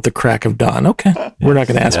capital at the crack of dawn. Okay. We're not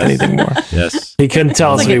going to ask anything more. Yes. He couldn't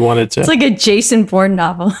tell us if he wanted to. It's like a Jason Bourne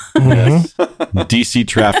novel. Yes. DC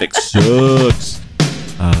traffic sucks.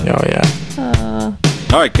 Oh, yeah.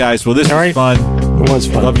 All right, guys. Well, this was fun. It was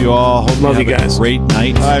fun. Love you all. Hope Love you you have guys. a great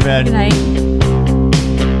night. All right, man. Good night.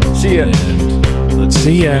 See ya. And let's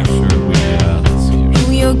See ya. make sure we, let's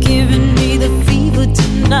see. You're giving me the fever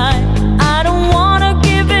tonight. I don't wanna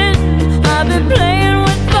give in. I've been playing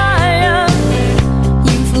with fire.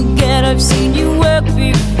 You forget I've seen you work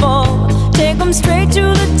before. Take them straight to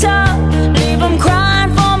the top. Leave them crying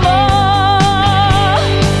for more.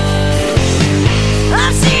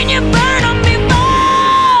 I've seen you burn on before.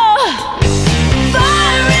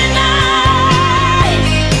 Fiery night.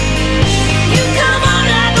 You come on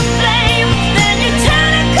like a flame, then you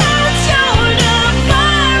turn a cold shoulder.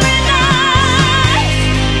 Fiery night.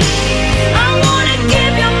 I wanna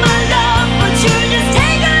give you my love, but you just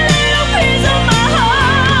take a little piece of my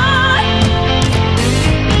heart.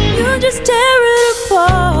 You just tear it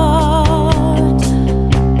apart.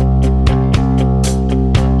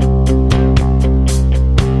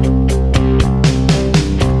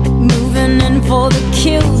 Moving in for the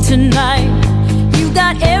kill tonight. You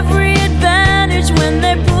got every advantage when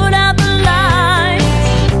they put out the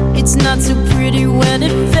lights. It's not so pretty when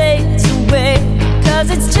it fades away, 'cause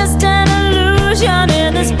it's just an illusion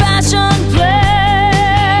in this